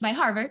published by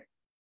Harvard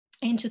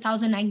in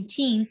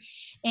 2019,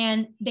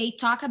 and they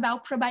talk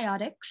about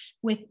probiotics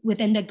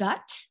within the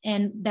gut,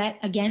 and that,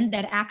 again,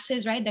 that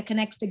axis, right, that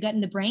connects the gut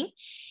and the brain.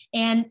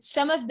 And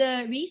some of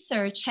the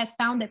research has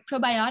found that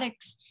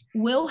probiotics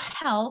will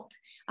help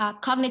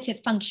cognitive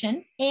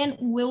function and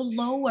will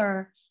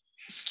lower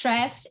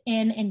stress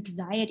and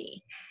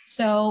anxiety.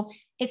 So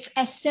it's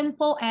as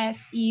simple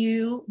as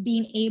you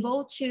being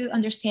able to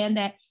understand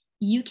that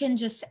you can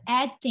just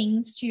add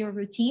things to your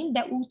routine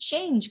that will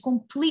change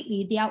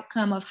completely the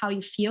outcome of how you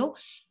feel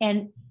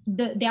and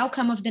the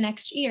outcome of the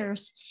next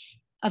years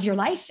of your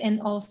life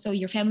and also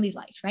your family's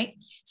life, right?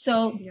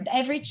 So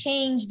every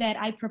change that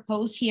I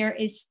propose here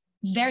is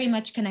very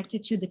much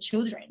connected to the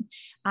children.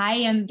 I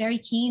am very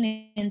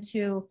keen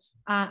into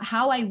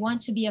how I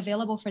want to be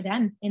available for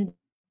them in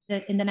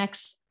the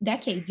next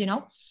decades, you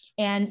know.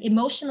 And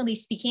emotionally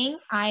speaking,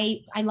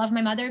 I love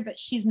my mother, but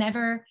she's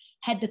never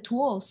had the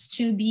tools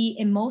to be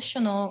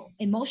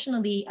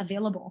emotionally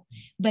available.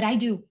 But I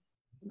do.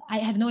 I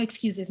have no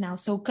excuses now.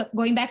 So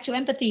going back to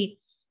empathy,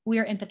 we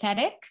are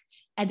empathetic.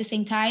 At the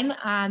same time,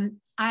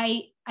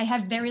 I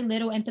have very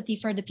little empathy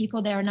for the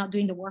people that are not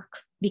doing the work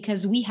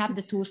because we have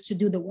the tools to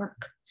do the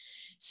work.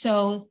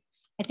 So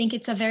I think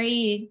it's a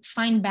very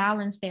fine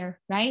balance there,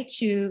 right?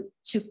 To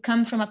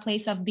come from a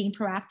place of being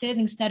proactive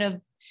instead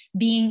of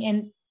being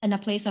in a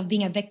place of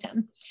being a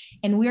victim.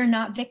 And we're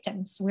not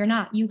victims. We're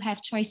not. You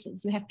have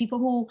choices. You have people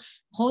who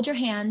hold your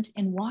hand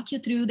and walk you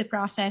through the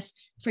process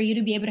for you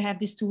to be able to have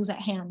these tools at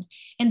hand.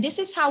 And this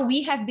is how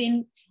we have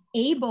been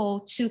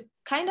able to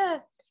kind of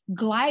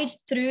glide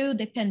through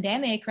the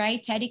pandemic,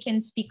 right? Teddy can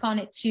speak on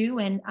it too,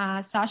 and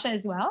Sasha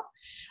as well,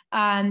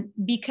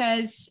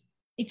 because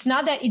it's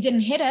not that it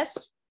didn't hit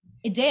us.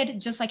 It did,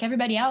 just like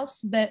everybody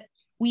else, but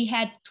we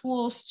had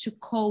tools to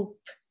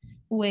cope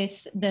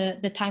with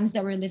the times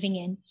that we're living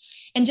in.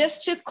 And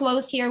just to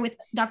close here with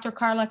Dr.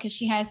 Karla, because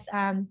she has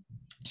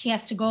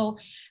to go,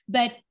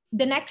 but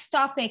the next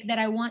topic that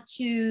I want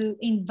to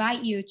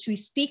invite you to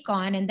speak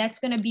on, and that's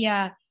going to be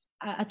a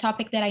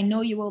topic that I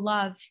know you will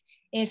love,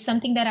 is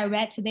something that I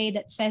read today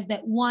that says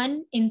that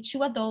 1 in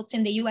 2 adults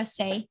in the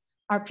USA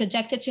are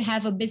projected to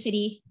have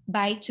obesity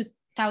by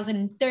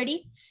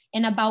 2030,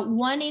 and about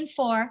 1 in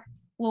 4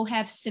 will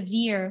have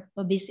severe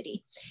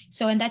obesity.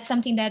 So, and that's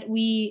something that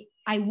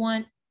I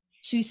want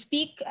to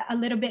speak a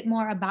little bit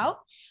more about,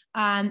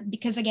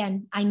 because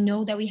again, I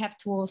know that we have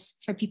tools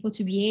for people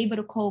to be able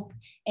to cope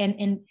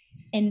and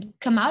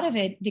come out of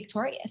it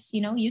victorious.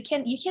 You know, you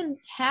can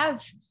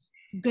have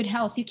good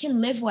health. You can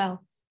live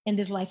well in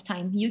this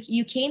lifetime.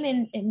 You came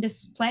in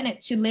this planet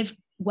to live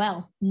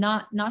well,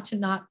 not to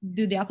not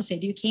do the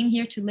opposite. You came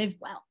here to live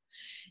well.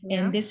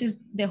 Yeah. And this is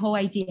the whole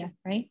idea,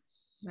 right?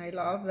 I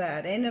love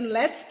that. And then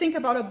let's think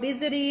about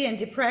obesity and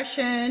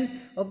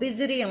depression,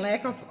 obesity and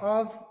lack of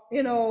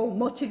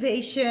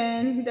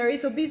motivation. There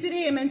is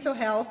obesity and mental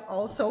health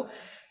also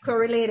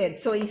correlated.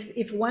 So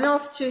if 1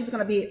 of 2 is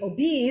going to be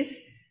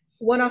obese,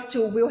 1 of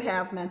 2 will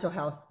have mental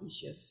health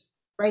issues.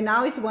 Right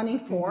now it's 1 in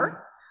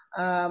 4.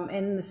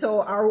 And so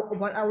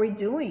what are we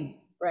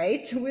doing,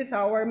 right, with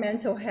our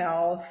mental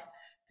health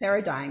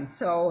paradigm?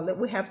 So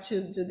we have to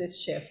do this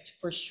shift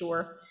for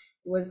sure.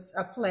 It was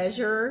a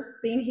pleasure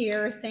being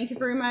here. Thank you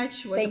very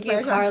much. Thank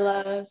you,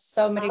 Karla.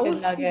 So many good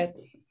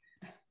nuggets.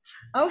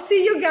 I'll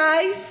see you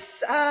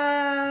guys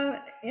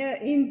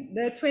in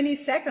the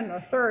 22nd or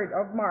 3rd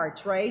of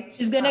March, right?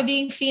 She's gonna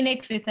be in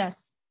Phoenix with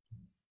us.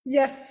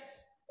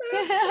 Yes.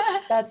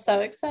 That's so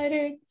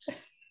exciting.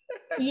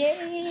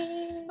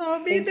 Yay!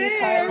 I'll be Thank you,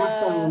 there. Karla.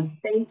 Awesome.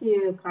 Thank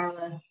you,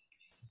 Karla.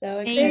 So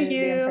Thank excited to be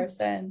in you.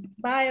 person.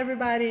 Bye,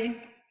 everybody.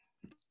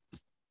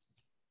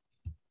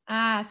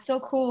 So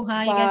cool,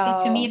 huh? You guys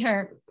get to meet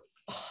her.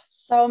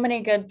 So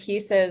many good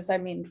pieces. I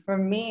mean, for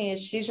me,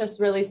 she just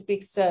really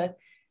speaks to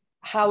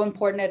how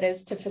important it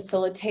is to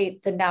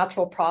facilitate the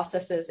natural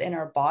processes in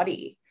our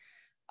body.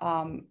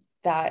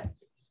 That,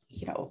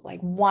 you know,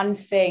 like one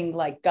thing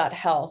like gut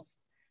health,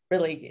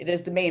 really, it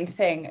is the main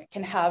thing,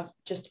 can have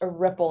just a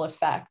ripple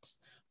effect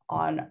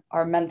on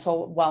our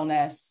mental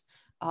wellness,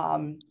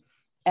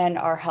 and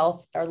our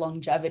health, our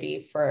longevity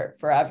for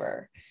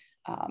forever.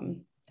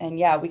 And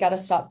yeah, we got to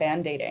stop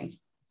band-aiding.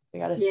 We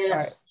got to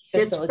start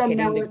facilitating.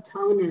 Just the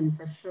melatonin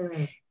for sure.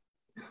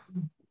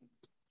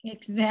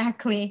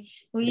 Exactly.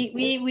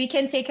 We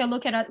can take a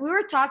look at it. We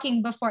were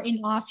talking before in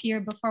off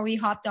here, before we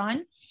hopped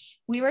on,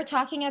 we were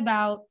talking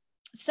about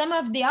some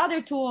of the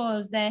other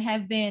tools that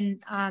have been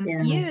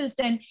used,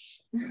 and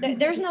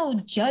there's no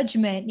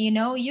judgment, you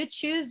know, you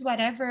choose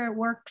whatever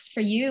works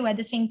for you. At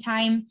the same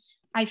time,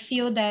 I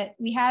feel that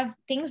we have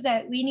things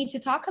that we need to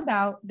talk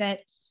about that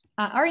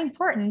are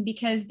important,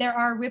 because there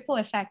are ripple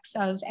effects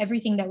of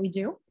everything that we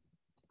do.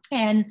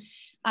 And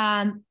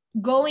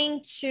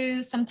going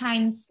to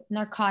sometimes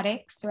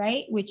narcotics,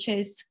 right, which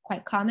is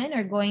quite common,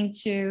 or going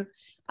to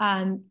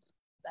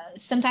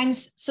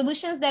sometimes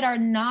solutions that are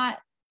not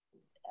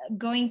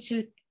going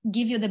to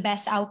give you the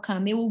best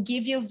outcome. It will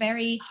give you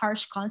very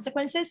harsh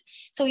consequences.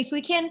 So if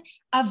we can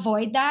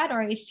avoid that,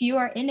 or if you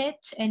are in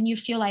it and you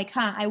feel like,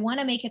 I want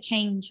to make a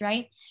change,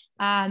 right?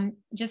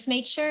 Just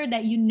make sure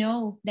that you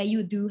know that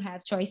you do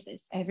have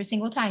choices every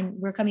single time.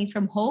 We're coming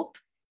from hope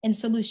and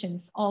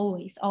solutions,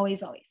 always,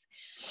 always, always.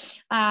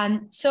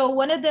 So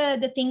one of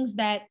the things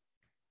that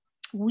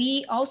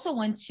we also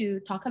want to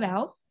talk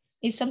about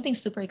is something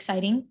super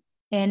exciting,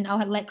 and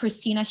I'll let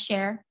Christina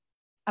share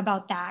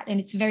about that. And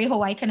it's very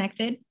Hawaii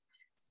connected.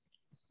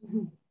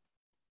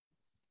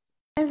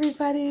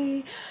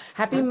 Everybody,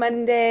 happy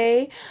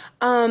Monday.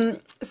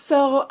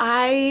 So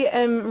I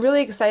am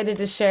really excited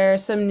to share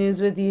some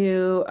news with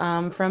you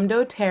from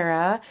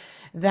doTERRA,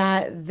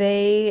 that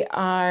they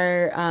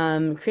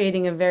are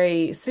creating a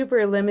very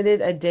super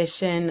limited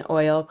edition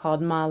oil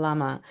called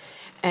Malama.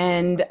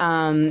 And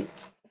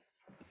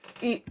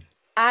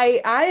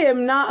I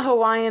am not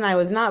Hawaiian. I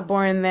was not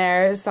born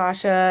there.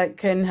 Sasha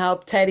can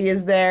help. Teddy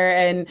is there.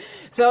 And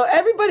so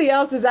everybody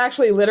else is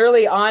actually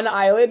literally on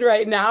island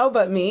right now,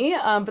 but me.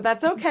 But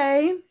that's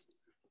okay.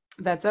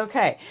 That's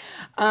okay.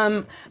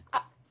 All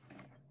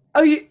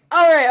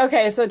right.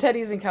 Okay. So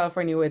Teddy's in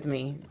California with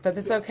me, but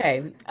that's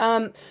okay.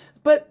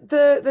 But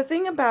the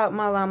thing about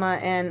Malama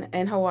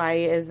and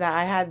Hawaii is that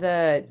I had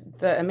the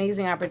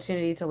amazing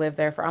opportunity to live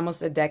there for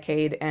almost a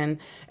decade and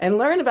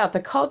learn about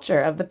the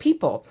culture of the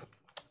people.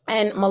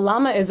 And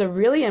Malama is a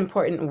really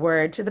important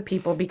word to the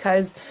people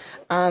because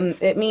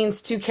it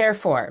means to care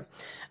for.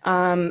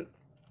 But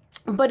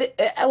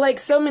like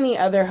so many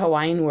other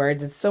Hawaiian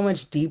words, it's so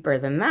much deeper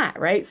than that,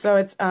 right? So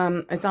it's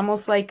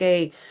almost like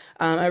a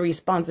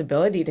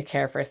responsibility to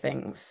care for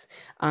things.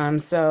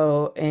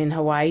 So in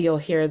Hawaii, you'll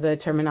hear the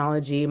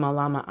terminology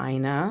Malama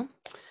Aina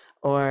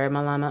or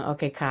Malama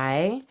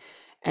Okekai.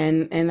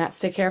 And that's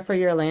to care for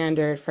your land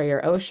or for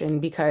your ocean,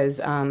 because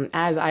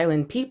as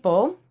island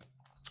people,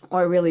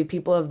 or really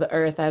people of the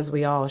earth, as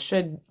we all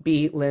should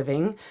be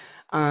living,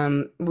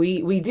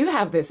 we do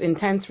have this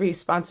intense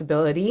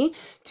responsibility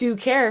to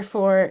care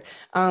for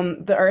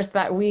the earth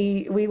that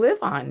we live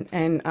on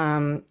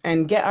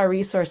and get our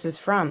resources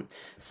from.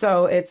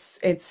 So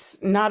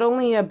it's not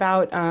only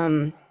about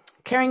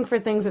caring for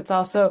things, it's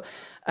also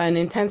an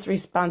intense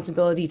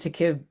responsibility to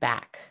give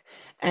back.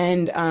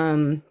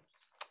 And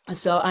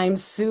so I'm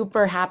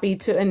super happy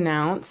to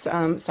announce,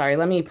 sorry,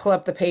 let me pull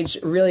up the page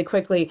really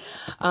quickly,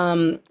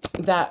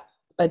 that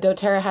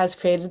doTERRA has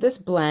created this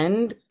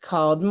blend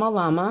called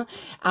Malama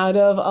out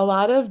of a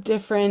lot of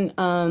different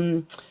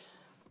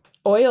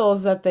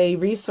oils that they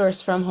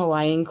resource from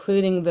Hawaii,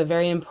 including the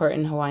very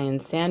important Hawaiian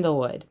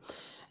sandalwood.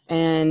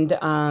 And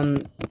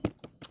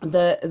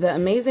the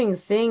amazing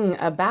thing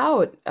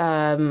about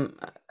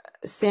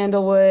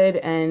sandalwood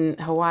and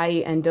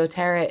Hawaii and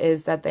doTERRA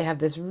is that they have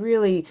this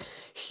really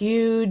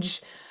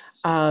huge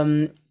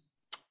effort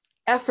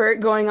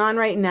going on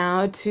right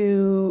now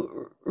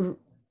to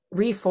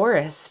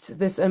reforest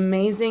this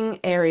amazing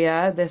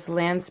area, this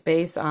land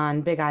space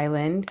on Big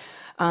Island,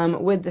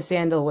 with the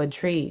sandalwood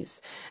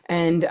trees.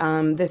 And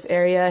this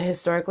area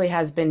historically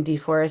has been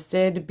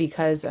deforested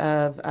because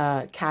of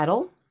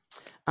cattle.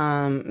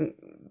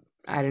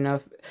 I don't know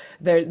if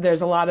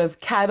there's a lot of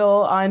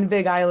cattle on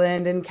Big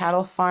Island and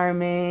cattle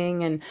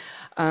farming.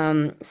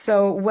 And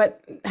so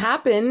what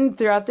happened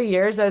throughout the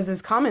years, as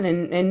is common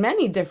in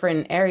many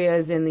different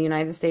areas in the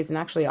United States and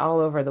actually all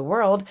over the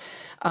world,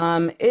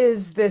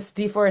 is this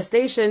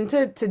deforestation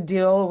to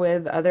deal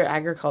with other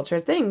agriculture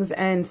things.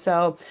 And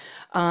so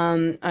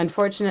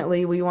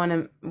unfortunately, we want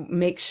to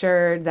make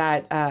sure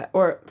that,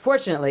 or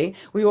fortunately,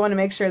 we want to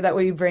make sure that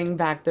we bring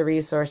back the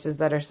resources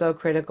that are so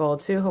critical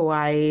to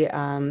Hawaii,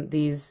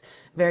 these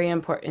very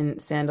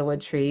important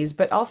sandalwood trees,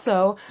 but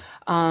also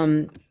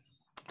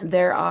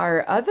there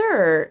are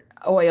other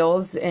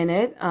oils in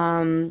it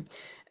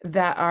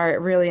that are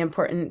really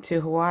important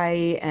to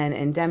Hawaii and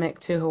endemic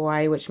to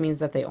Hawaii, which means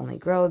that they only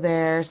grow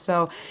there.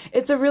 So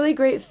it's a really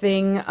great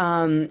thing.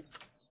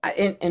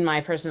 In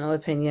my personal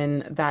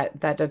opinion, that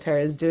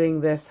doTERRA is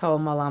doing this whole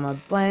Malama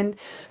blend.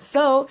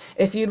 So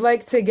if you'd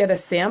like to get a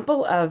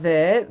sample of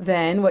it,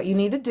 then what you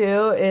need to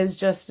do is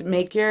just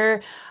make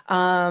your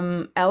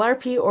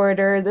LRP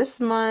order this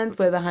month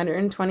with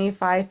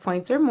 125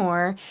 points or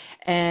more,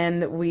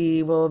 and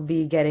we will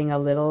be getting a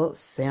little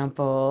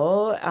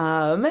sample.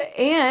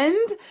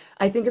 And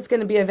I think it's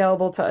going to be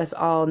available to us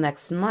all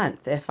next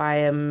month, if I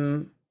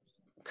am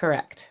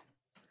correct.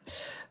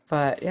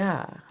 But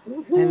yeah,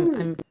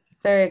 I'm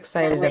very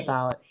excited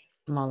about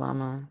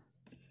Malama.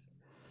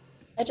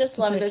 I just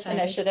love this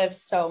initiative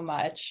so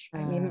much. I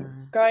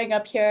mean, growing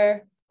up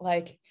here,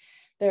 like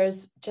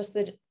there's just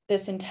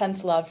this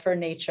intense love for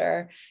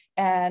nature.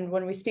 And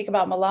when we speak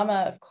about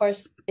Malama, of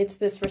course, it's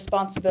this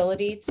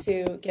responsibility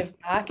to give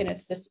back, and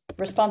it's this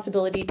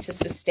responsibility to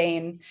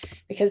sustain,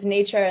 because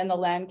nature and the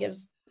land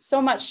gives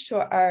so much to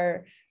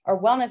our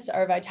wellness,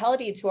 our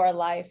vitality, to our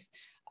life.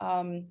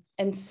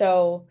 And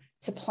so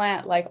to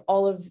plant like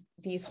all of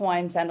these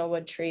Hawaiian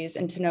sandalwood trees,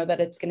 and to know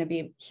that it's going to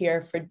be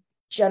here for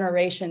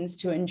generations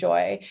to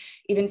enjoy,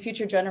 even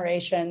future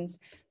generations,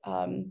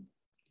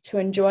 to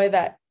enjoy,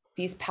 that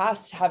these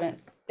past haven't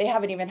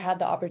even had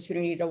the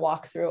opportunity to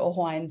walk through a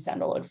Hawaiian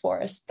sandalwood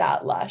forest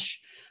that lush,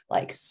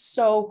 like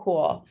so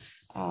cool.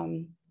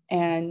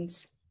 And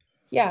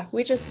yeah,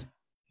 we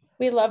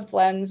love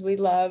blends. We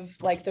love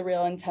like the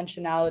real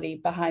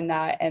intentionality behind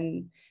that,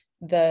 and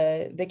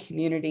the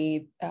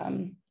community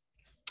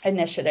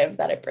initiative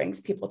that it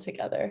brings people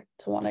together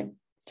to want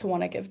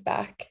to give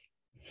back.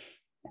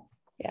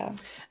 Yeah.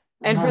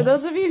 And for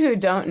those of you who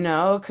don't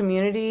know,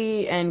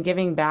 community and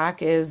giving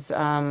back is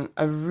a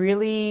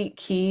really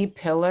key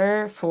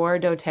pillar for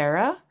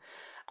doTERRA,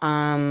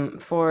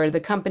 for the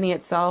company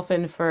itself,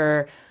 and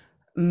for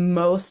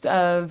most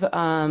of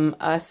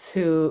us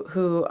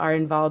who are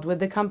involved with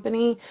the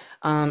company.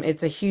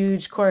 It's a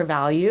huge core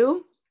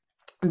value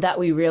that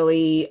we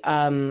really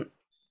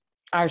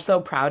are so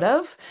proud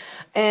of.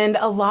 And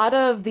a lot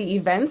of the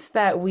events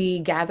that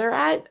we gather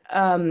at,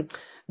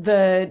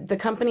 the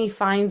company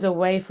finds a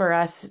way for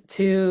us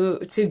to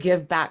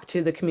give back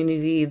to the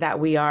community that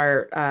we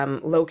are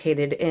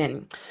located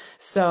in.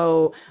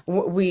 So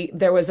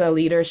there was a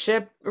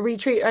leadership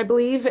retreat, I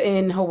believe,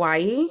 in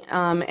Hawaii,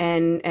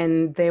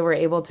 and they were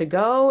able to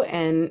go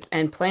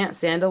and plant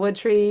sandalwood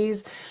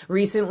trees.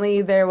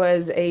 Recently, there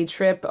was a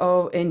trip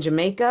in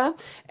Jamaica,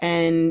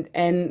 and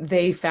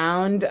they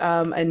found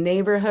a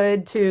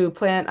neighborhood to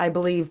plant, I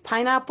believe,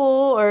 pineapple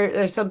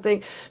or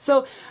something.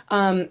 So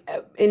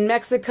in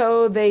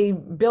Mexico, they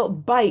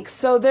built bikes.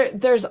 So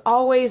there's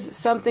always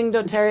something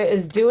doTERRA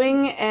is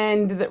doing.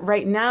 And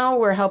right now,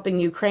 we're helping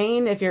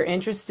Ukraine. If you're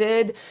interested,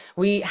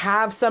 we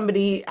have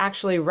somebody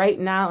actually right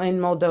now in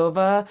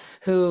Moldova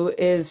who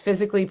is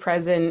physically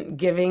present,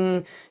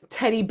 giving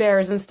teddy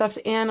bears and stuffed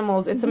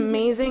animals. It's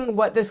amazing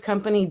what this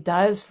company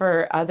does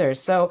for others.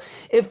 So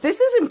if this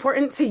is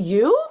important to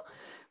you,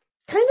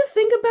 kind of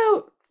think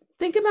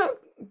about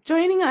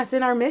joining us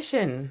in our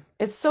mission.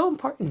 It's so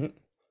important.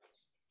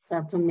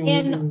 That's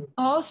amazing. And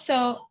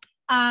also,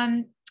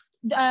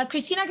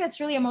 Christina gets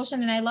really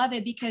emotional, and I love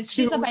it because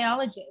she's a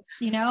biologist,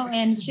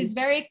 and she's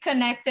very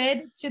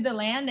connected to the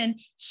land. And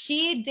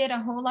she did a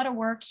whole lot of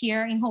work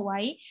here in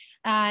Hawaii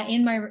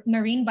in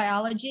marine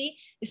biology,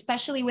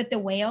 especially with the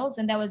whales.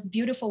 And that was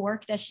beautiful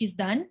work that she's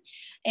done.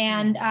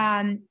 And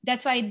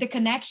that's why the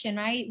connection,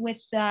 right,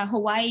 with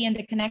Hawaii and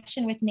the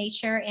connection with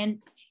nature.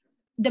 And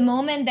the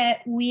moment that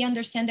we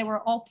understand that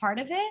we're all part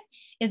of it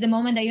is the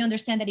moment that you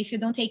understand that if you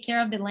don't take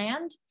care of the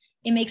land,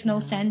 it makes no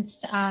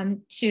sense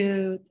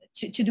to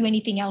do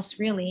anything else,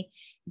 really,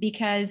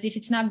 because if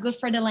it's not good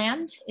for the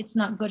land, it's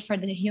not good for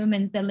the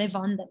humans that live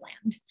on the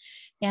land.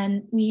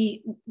 And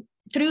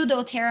through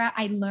doTERRA,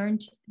 I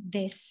learned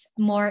this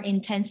more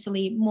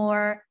intensely,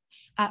 more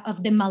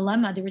of the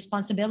malama, the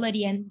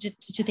responsibility and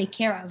to take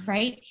care of,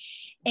 right?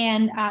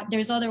 And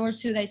there's other word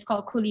too that is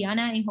called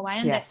kuleana in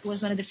Hawaiian. Yes. That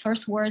was one of the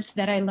first words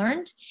that I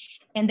learned.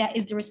 And that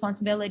is the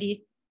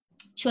responsibility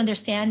to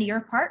understand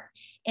your part.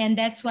 And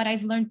that's what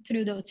I've learned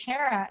through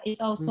doTERRA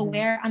is also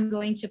where I'm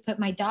going to put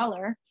my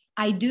dollar.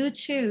 I do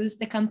choose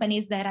the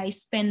companies that I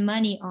spend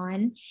money on,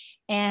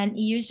 and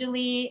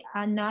usually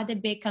not the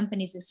big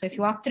companies. So if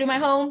you walk through my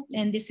home,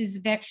 and this is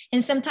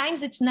and sometimes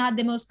it's not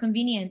the most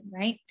convenient,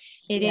 right?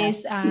 It is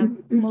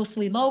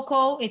mostly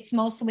local. It's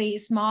mostly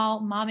small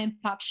mom and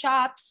pop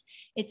shops.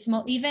 It's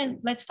even,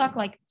 let's talk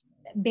like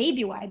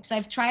baby wipes.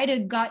 I've tried to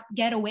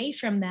get away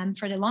from them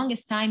for the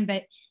longest time,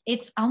 but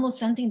it's almost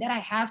something that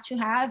I have to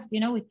have,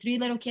 with 3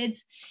 little kids.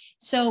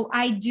 So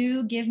I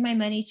do give my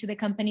money to the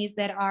companies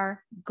that are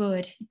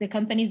good, the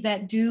companies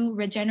that do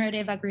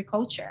regenerative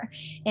agriculture.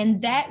 And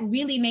that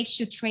really makes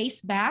you trace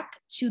back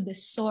to the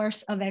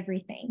source of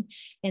everything.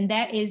 And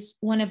that is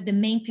one of the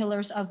main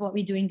pillars of what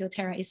we do in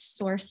doTERRA, is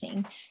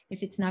sourcing.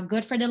 If it's not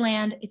good for the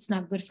land, it's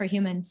not good for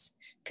humans,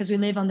 because we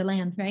live on the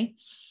land, right?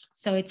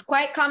 So it's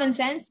quite common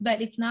sense,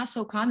 but it's not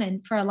so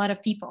common for a lot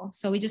of people.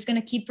 So we're just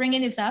going to keep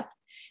bringing this up.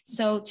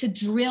 So to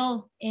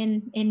drill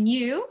in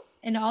you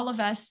and all of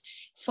us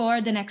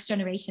for the next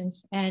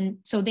generations. And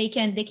so they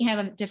can have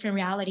a different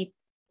reality,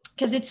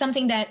 because it's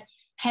something that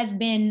has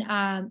been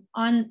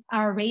on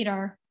our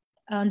radar,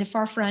 on the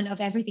forefront of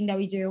everything that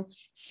we do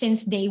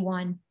since day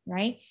one,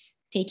 right?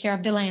 Take care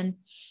of the land.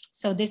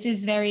 So this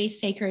is very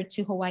sacred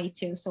to Hawaii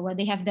too. So what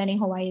they have done in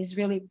Hawaii is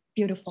really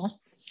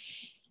beautiful.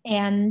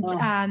 And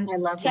I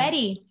love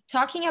Teddy,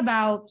 talking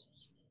about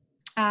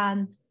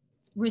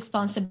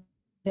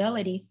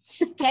responsibility.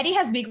 Teddy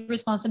has big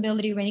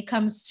responsibility when it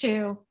comes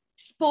to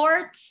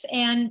sports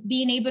and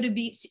being able to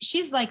be,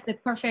 she's like the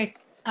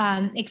perfect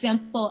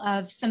example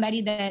of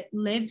somebody that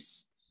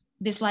lives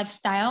this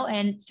lifestyle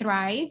and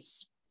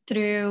thrives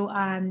through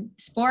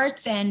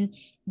sports and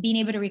being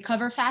able to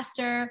recover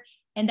faster.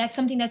 And that's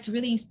something that's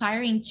really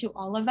inspiring to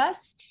all of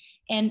us.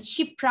 And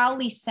she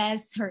proudly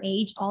says her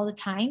age all the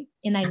time.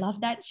 And I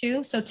love that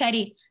too. So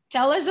Teddy,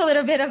 tell us a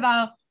little bit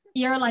about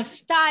your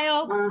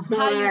lifestyle,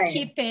 how you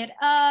keep it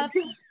up.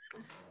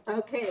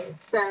 Okay,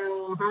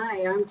 so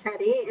hi, I'm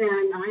Teddy,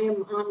 and I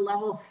am on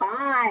level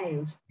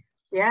 5.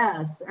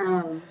 Yes,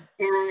 and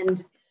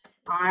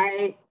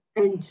I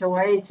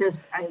enjoy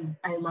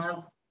I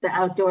love the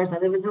outdoors. I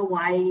live in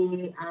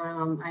Hawaii.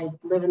 I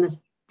live in this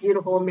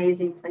beautiful,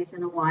 amazing place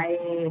in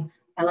Hawaii.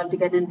 I love to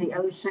get into the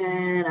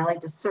ocean. I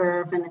like to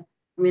surf, and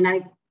I mean,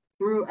 I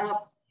grew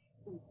up,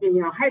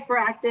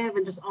 hyperactive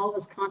and just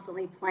always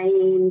constantly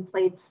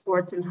played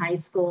sports in high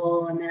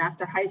school. And then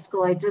after high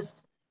school, I just,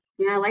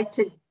 I like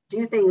to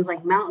do things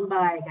like mountain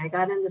bike. I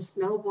got into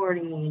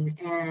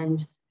snowboarding,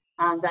 and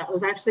that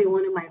was actually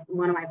one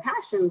of my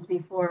passions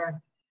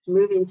before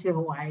moving to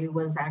Hawaii,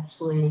 was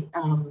actually,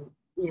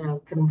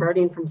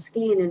 converting from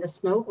skiing into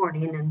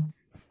snowboarding.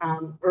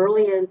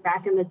 And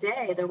back in the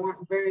day, there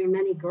weren't very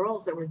many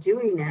girls that were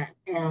doing it.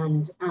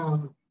 And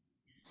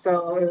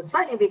so it was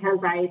funny,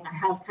 because I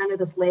have kind of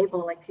this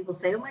label, like people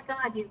say, oh my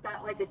God, you've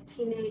got like a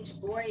teenage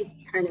boy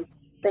kind of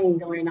thing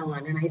going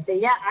on. And I say,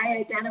 yeah, I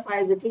identify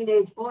as a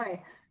teenage boy,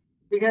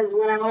 because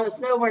when I'm on a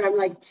snowboard, I'm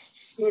like,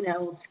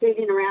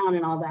 skating around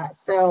and all that.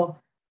 So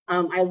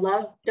I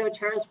love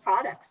doTERRA's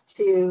products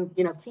to,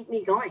 keep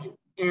me going.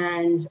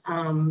 And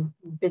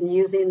been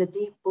using the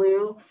Deep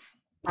Blue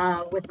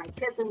with my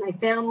kids and my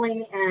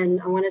family.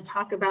 And I want to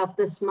talk about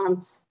this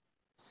month's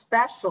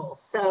special.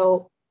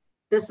 So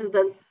this is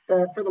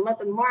for the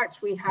month of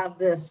March, we have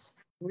this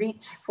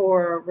Reach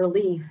for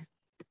Relief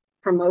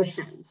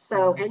promotion.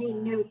 So any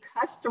new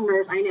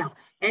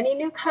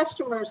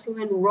customers who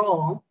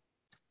enroll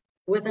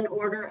with an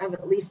order of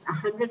at least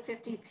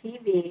 150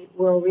 PV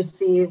will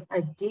receive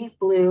a Deep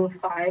Blue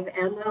 5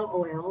 ml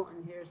oil.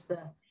 And here's the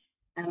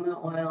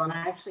ml oil. And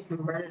I actually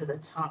converted the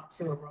top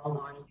to a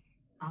roll-on.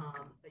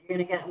 But you're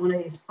going to get one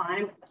of these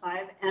 5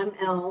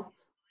 ml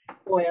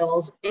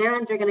oils,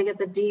 and you're going to get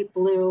the Deep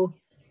Blue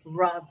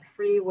rub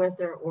free with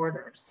their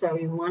order. So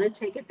you want to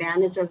take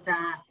advantage of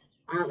that.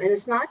 And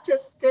it's not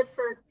just good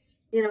for,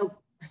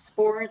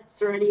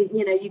 sports or any,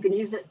 you can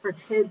use it for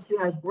kids who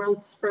have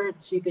growth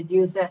spurts. You could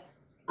use it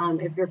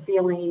if you're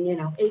feeling,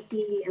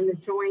 achy in the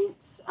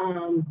joints,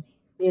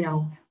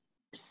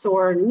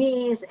 sore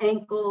knees,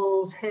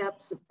 ankles,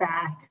 hips,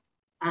 back.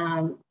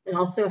 It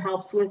also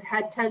helps with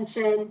head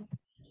tension.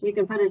 You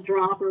can put a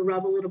drop or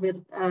rub a little bit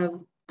of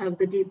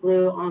the Deep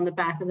Blue on the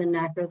back of the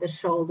neck or the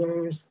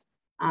shoulders.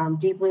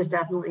 Deep Blue is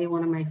definitely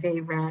one of my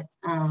favorite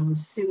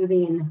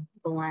soothing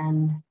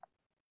blend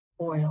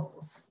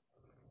oils.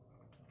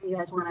 You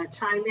guys want to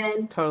chime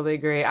in? Totally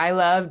agree. I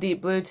love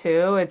Deep Blue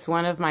too. It's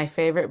one of my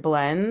favorite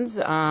blends.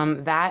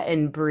 That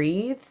and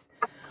Breathe.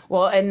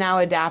 Well, and now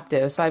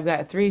Adaptive. So I've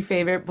got 3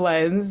 favorite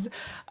blends.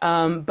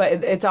 But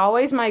it's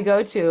always my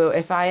go-to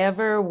if I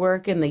ever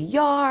work in the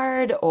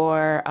yard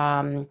or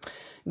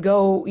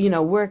go,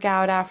 work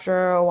out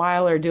after a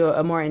while, or do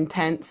a more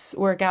intense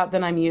workout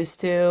than I'm used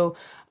to.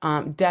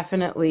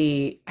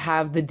 Definitely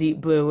have the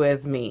Deep Blue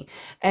with me.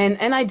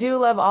 And I do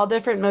love all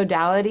different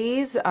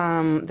modalities.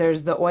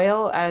 There's the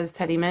oil, as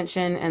Teddy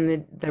mentioned,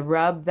 and the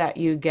rub that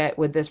you get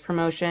with this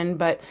promotion,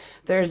 but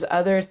there's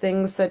other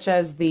things such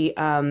as the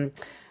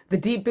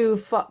Deep Blue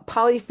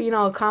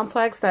polyphenol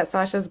complex that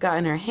Sasha's got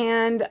in her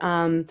hand.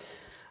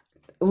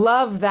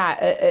 Love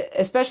that,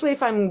 especially if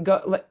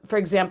for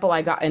example,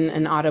 I got in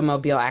an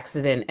automobile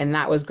accident, and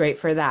that was great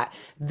for that.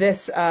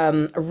 This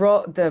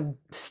the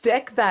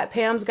stick that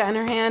Pam's got in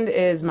her hand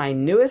is my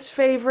newest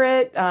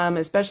favorite,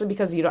 especially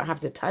because you don't have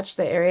to touch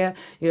the area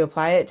you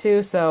apply it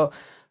to. So,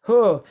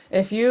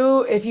 if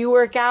you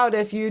work out,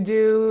 if you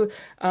do,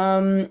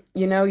 your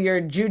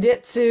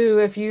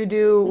jujitsu, if you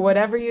do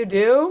whatever you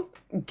do,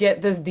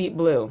 get this deep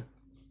blue.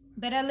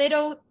 But a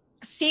little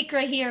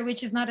secret here,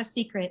 which is not a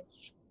secret.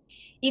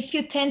 If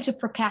you tend to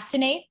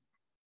procrastinate,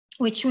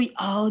 which we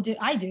all do,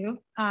 I do,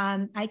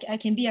 I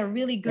can be a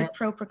really good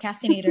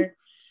procrastinator,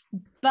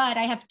 but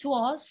I have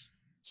tools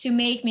to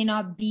make me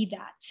not be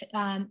that.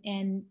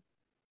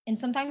 And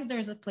sometimes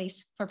there's a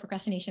place for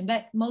procrastination,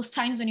 but most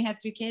times when you have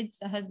 3 kids,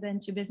 a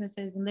husband, 2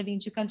 businesses, and living in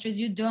 2 countries,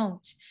 you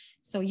don't.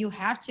 So you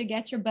have to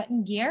get your butt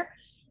in gear.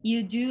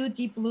 You do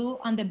deep blue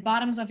on the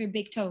bottoms of your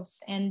big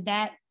toes, and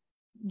that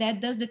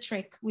does the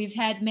trick. We've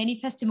had many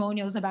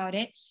testimonials about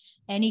it,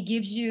 and it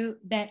gives you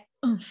that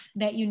oomph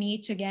that you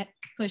need to get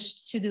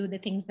pushed to do the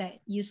things that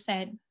you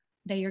said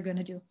that you're going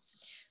to do.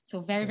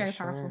 So very, very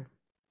powerful.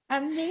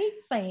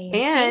 Amazing.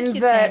 And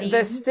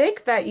the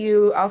stick that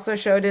you also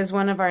showed is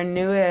one of our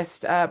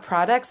newest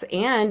products,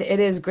 and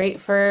it is great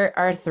for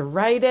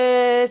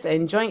arthritis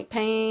and joint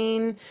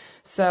pain.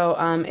 So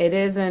it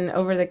is an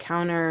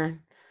over-the-counter.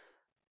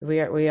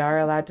 We are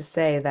allowed to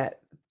say that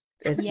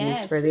it's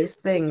used for these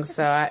things.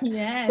 So,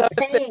 so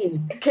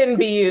it can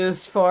be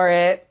used for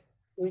it.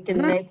 We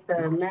can make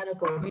the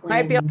medical claim. We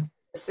might be able to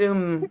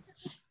assume.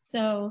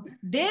 So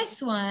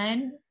this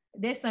one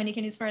you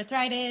can use for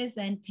arthritis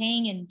and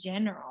pain in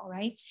general,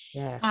 right?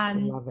 Yes, I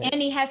love it.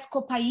 And it has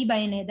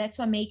copaiba in it. That's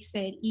what makes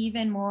it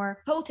even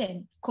more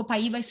potent.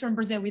 Copaiba is from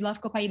Brazil. We love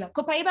copaiba.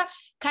 Copaiba,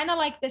 kind of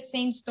like the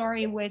same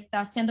story with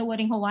sandalwood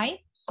in Hawaii.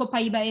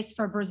 Copaiba is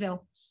for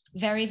Brazil.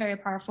 Very, very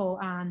powerful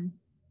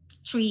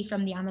tree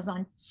from the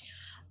Amazon.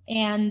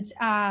 And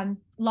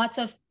lots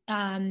of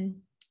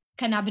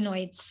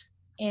cannabinoids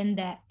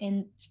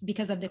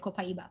because of the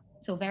copaiba.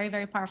 So very,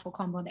 very powerful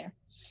combo there.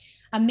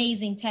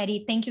 Amazing,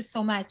 Teddy. Thank you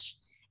so much.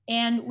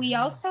 And we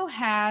also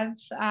have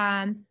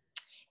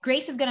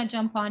Grace is going to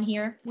jump on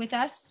here with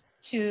us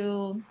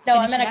to. No,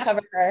 I'm going to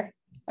cover her.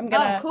 I'm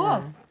going to. Oh,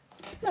 cool.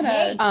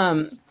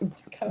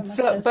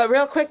 But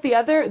real quick, the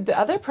other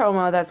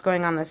promo that's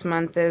going on this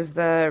month is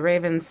the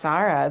Raven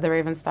Sara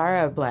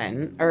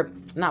blend, or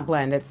not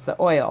blend, it's the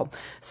oil.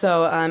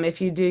 So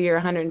if you do your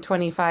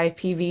 125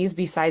 PVs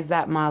besides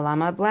that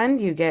Malama blend,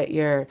 you get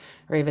your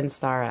Raven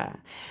Sara.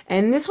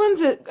 And this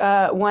one's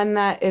one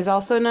that is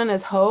also known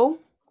as Ho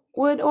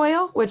wood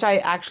oil, which I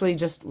actually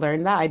just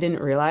learned that. I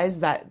didn't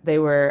realize that they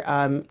were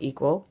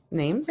equal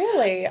names.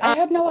 Really? I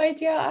had no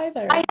idea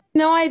either. I had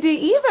no idea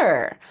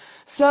either.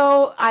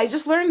 So I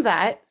just learned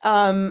that.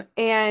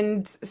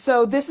 And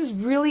so this is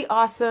really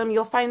awesome.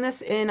 You'll find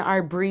this in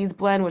our Breathe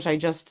blend, which I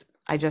just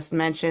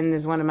mentioned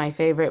is one of my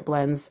favorite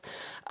blends.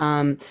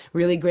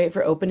 Really great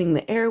for opening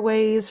the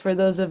airways for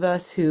those of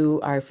us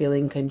who are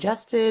feeling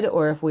congested,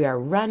 or if we are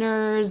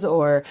runners,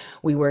 or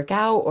we work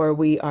out, or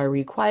we are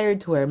required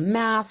to wear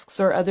masks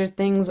or other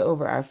things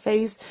over our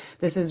face.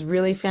 This is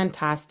really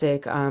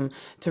fantastic to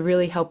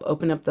really help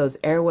open up those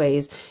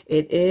airways.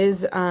 It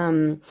is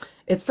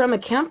it's from a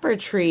camphor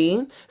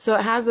tree, so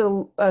it has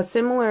a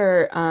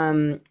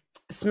similar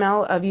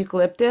smell of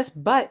eucalyptus,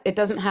 but it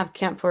doesn't have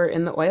camphor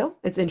in the oil.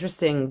 It's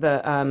interesting,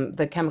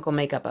 the chemical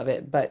makeup of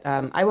it, but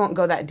I won't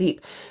go that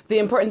deep. The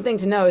important thing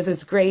to know is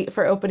it's great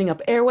for opening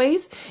up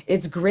airways.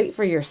 It's great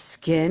for your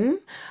skin.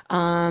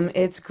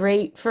 It's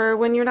great for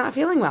when you're not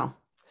feeling well.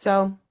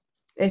 So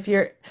if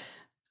you're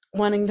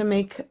wanting to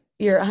make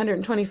your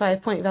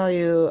 125 point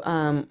value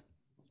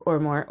or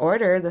more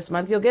order this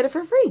month, you'll get it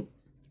for free.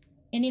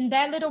 And in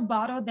that little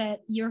bottle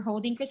that you're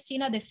holding,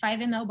 Christina, the 5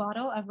 ml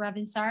bottle of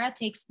Raven Sara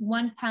takes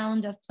 1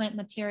 pound of plant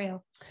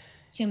material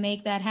to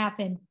make that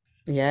happen.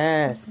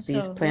 Yes, so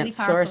these plants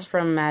really sourced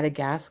from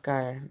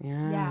Madagascar.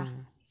 Yeah.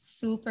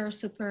 Super,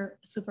 super,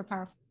 super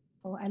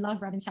powerful. I love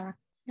Raven Sara.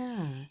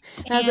 Yeah.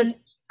 It has a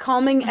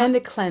calming and a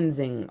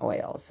cleansing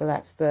oil. So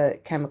that's the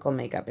chemical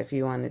makeup if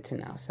you wanted to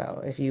know.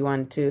 So if you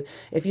want to,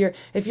 if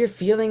you're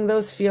feeling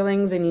those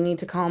feelings and you need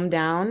to calm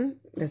down,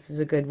 this is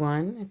a good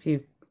one. If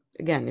you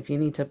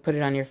need to put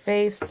it on your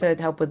face to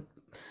help with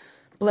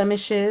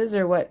blemishes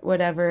or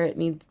whatever it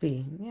needs to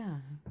be. Yeah.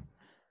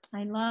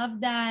 I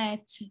love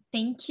that.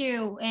 Thank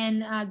you.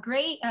 And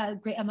great. I'm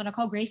going to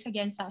call Grace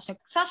again, Sasha.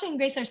 Sasha and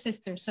Grace are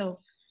sisters. So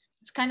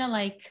it's kind of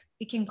like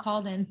we can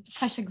call them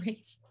Sasha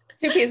Grace.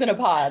 2 peas in a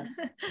pod.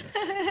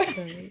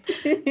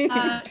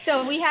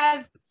 So we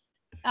have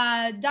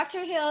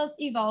Dr. Hill's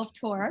Evolve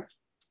Tour.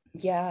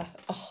 Yeah.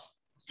 Oh,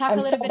 Talk a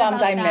little bit about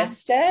that. I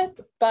missed it,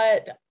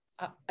 but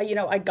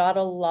I got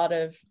a lot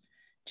of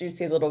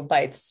juicy little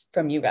bites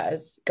from you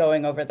guys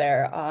going over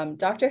there.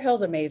 Dr.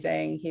 Hill's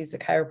amazing. He's a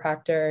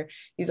chiropractor.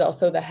 He's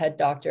also the head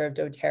doctor of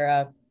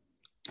doTERRA.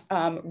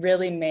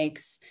 Really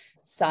makes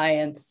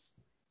science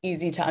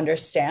easy to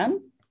understand,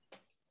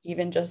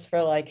 even just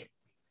for like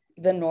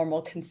the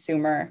normal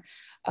consumer.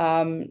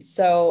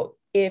 So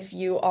if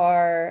you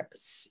are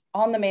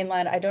on the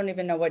mainland, I don't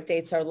even know what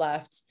dates are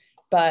left,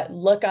 but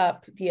look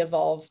up the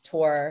Evolve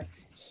Tour.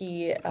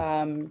 He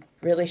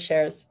really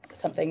shares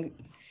something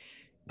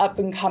up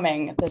and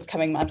coming this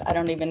coming month. I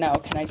don't even know.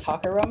 Can I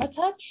talk Aroma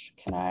Touch?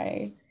 Can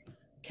I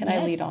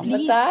lead on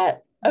with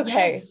that?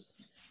 Okay. Yes.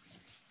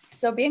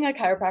 So being a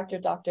chiropractor,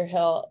 Dr.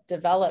 Hill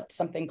developed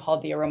something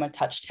called the Aroma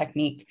Touch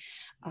technique.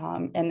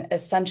 And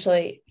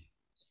essentially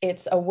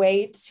it's a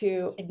way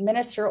to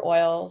administer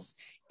oils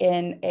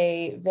in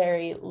a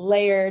very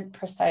layered,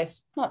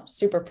 precise, not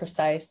super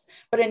precise,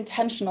 but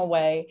intentional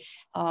way,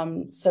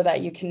 so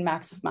that you can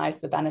maximize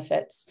the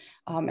benefits.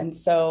 And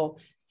so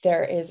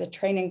there is a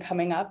training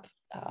coming up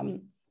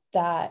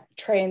that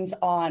trains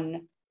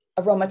on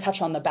Aroma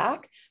Touch on the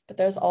back, but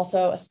there's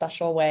also a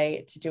special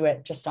way to do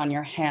it just on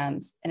your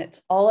hands. And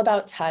it's all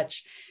about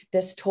touch.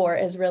 This tour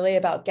is really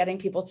about getting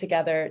people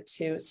together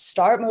to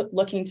start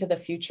looking to the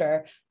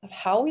future of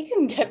how we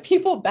can get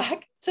people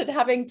back to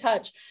having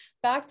touch,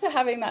 back to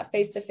having that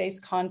face-to-face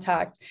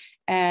contact,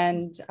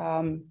 and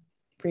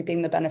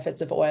reaping the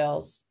benefits of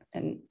oils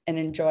and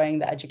enjoying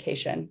the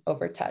education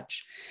over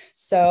touch.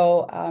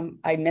 So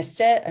I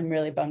missed it. I'm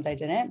really bummed I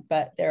didn't,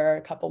 but there are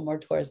a couple more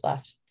tours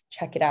left.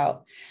 Check it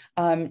out.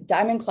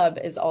 Diamond Club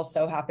is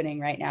also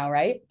happening right now,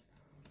 right?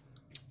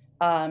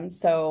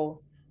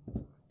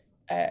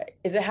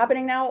 Is it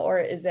happening now, or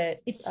is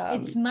it?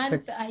 It's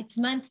month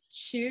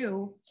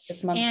 2.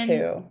 It's month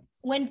 2.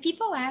 When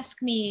people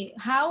ask me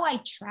how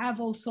I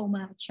travel so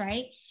much,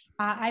 right?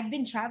 I've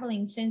been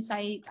traveling since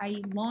I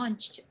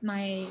launched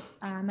my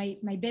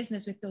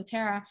business with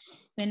doTERRA.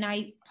 When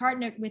I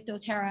partnered with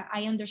doTERRA,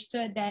 I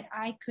understood that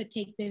I could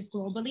take this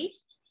globally,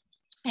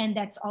 and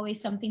that's always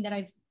something that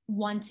I've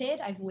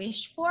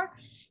wished for,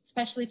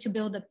 especially to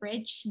build a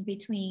bridge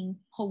between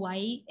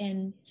Hawaii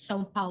and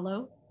Sao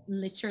Paulo.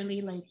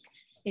 Literally, like,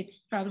 it's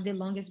probably the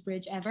longest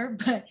bridge ever,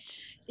 but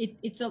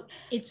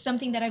it's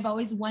something that I've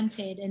always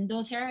wanted, and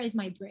doTERRA is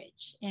my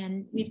bridge.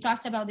 And we've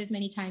talked about this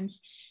many times.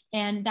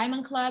 And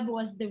Diamond Club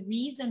was the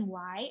reason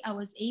why I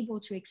was able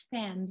to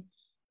expand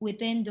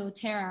within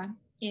doTERRA.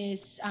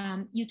 Is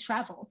you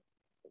travel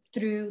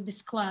through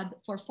this club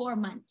for 4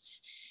 months.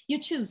 You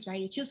choose,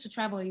 right? You choose to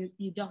travel,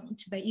 you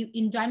don't. But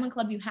in Diamond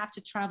Club, you have to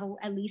travel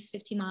at least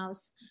 50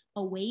 miles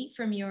away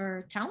from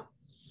your town.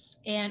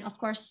 And of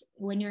course,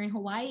 when you're in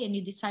Hawaii and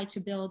you decide to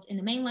build in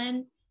the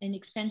mainland and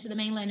expand to the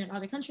mainland and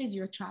other countries,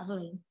 you're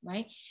traveling,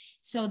 right?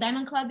 So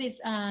Diamond Club is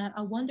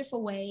a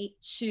wonderful way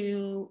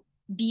to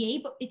be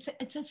able,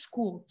 it's a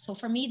school. So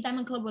for me,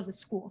 Diamond Club was a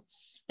school.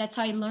 That's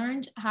how I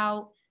learned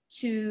how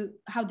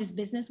this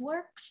business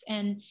works.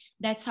 And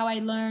that's how I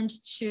learned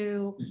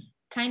to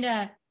kind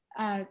of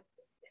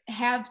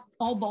have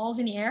all balls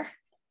in the air,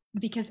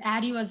 because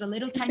Addie was a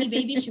little tiny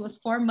baby. She was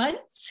 4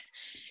 months.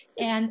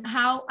 And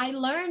how I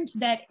learned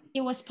that it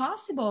was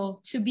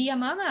possible to be a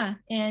mama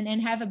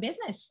and have a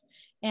business.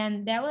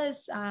 And that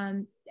was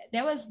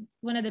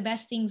one of the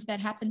best things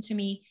that happened to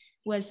me,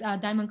 was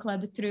Diamond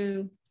Club.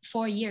 Through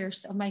 4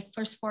 years of my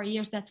first 4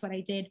 years, that's what I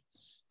did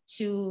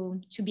to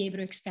be able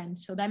to expand.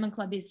 So Diamond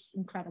Club is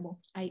incredible.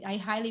 I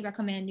highly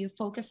recommend you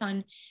focus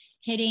on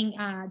hitting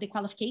the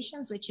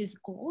qualifications, which is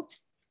gold.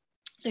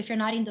 So if you're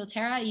not in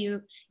doTERRA,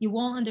 you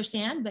won't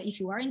understand, but if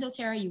you are in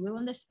doTERRA, you will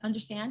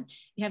understand.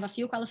 You have a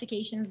few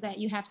qualifications that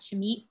you have to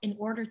meet in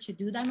order to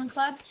do Diamond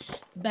Club,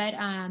 but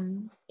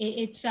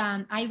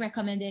I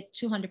recommend it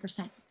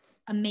 200%.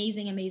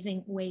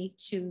 Amazing way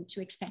to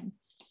expand.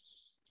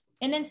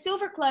 And then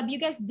Silver Club, you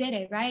guys did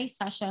it, right,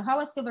 Sasha? How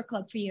was Silver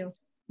Club for you?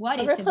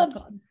 What is Silver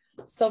Club?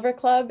 Silver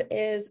Club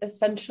is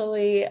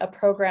essentially a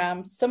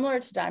program similar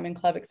to Diamond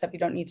Club, except you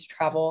don't need to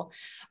travel.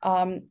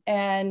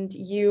 And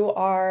you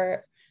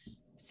are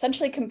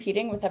essentially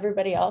competing with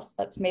everybody else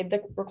that's made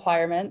the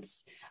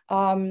requirements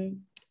to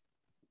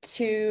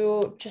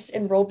just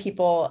enroll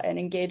people and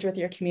engage with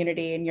your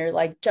community. And you're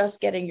like just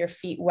getting your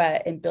feet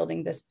wet in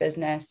building this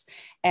business.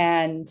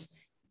 And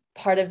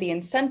part of the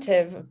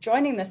incentive of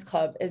joining this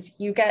club is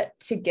you get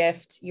to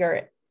gift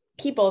your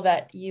people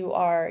that you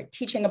are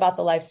teaching about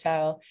the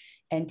lifestyle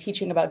and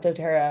teaching about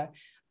doTERRA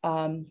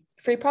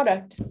free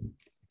product.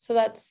 So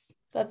that's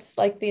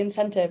like the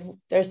incentive.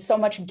 There's so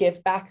much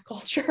give back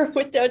culture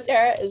with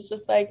doTERRA. It's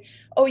just like,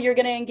 oh, you're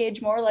going to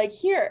engage more, like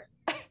here,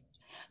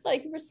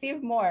 like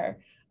receive more.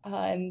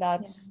 And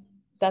that's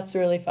the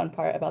really fun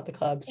part about the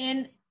clubs.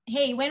 And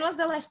hey, when was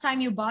the last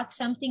time you bought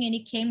something and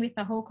it came with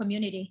a whole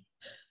community?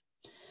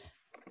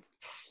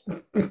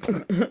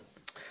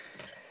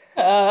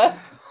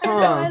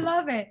 I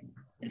love it.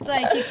 It's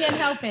like, you can't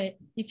help it.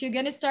 If you're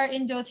going to start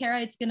in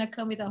doTERRA, it's going to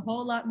come with a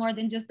whole lot more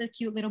than just the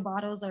cute little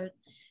bottles or,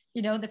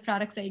 the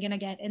products that you're going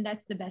to get. And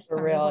that's the best part.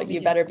 For real.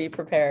 You better be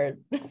prepared.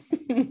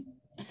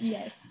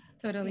 Yes,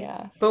 totally.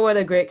 Yeah. But what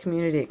a great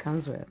community it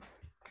comes with.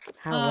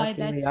 How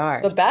lucky we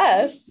are. The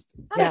best.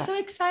 I'm so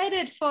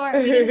excited we're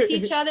going to see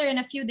each other in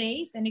a few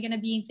days, and we're going to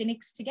be in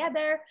Phoenix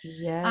together.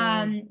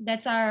 Yes.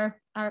 That's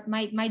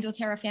my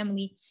doTERRA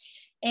family.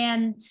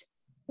 And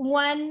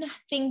one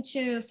thing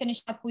to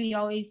finish up, we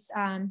always,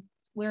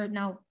 we're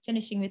now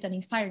finishing with an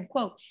inspiring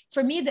quote.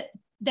 For me,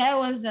 that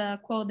was a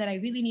quote that I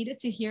really needed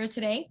to hear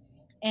today.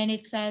 And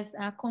it says,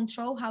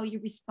 control how you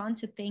respond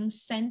to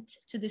things sent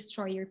to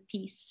destroy your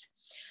peace.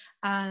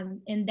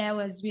 And that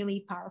was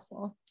really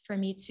powerful for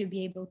me to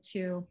be able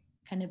to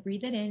kind of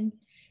breathe it in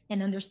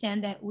and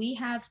understand that we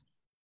have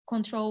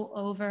control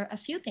over a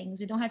few things.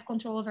 We don't have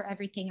control over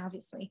everything,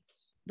 obviously,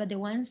 but the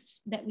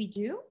ones that we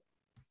do,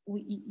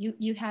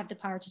 you have the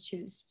power to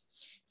choose.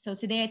 So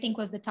today, I think,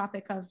 was the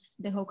topic of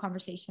the whole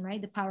conversation,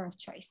 right? The power of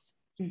choice.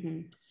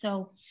 Mm-hmm.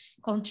 So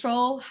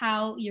control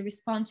how you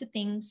respond to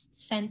things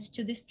sent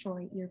to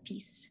destroy your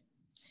peace.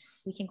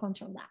 We can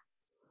control that.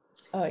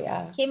 Oh,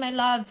 yeah. Okay, my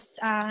loves.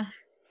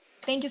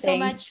 Thank you so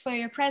much for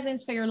your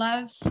presence, for your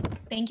love.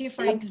 Thank you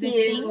for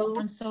existing.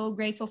 I'm so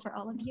grateful for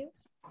all of you.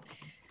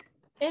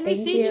 And we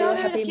see each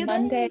other in a few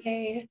Monday.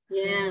 days.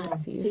 Yeah.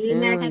 See you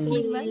next Happy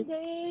week.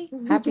 Monday.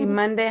 Happy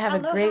Monday. Have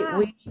Aloha. a great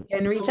week.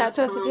 And reach out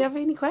to us if you have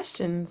any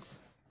questions.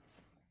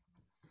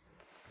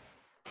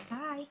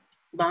 Bye.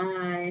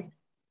 Bye.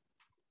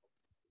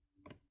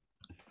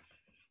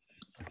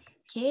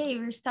 Okay,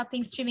 we're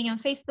stopping streaming on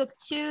Facebook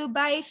too.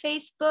 Bye,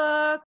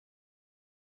 Facebook.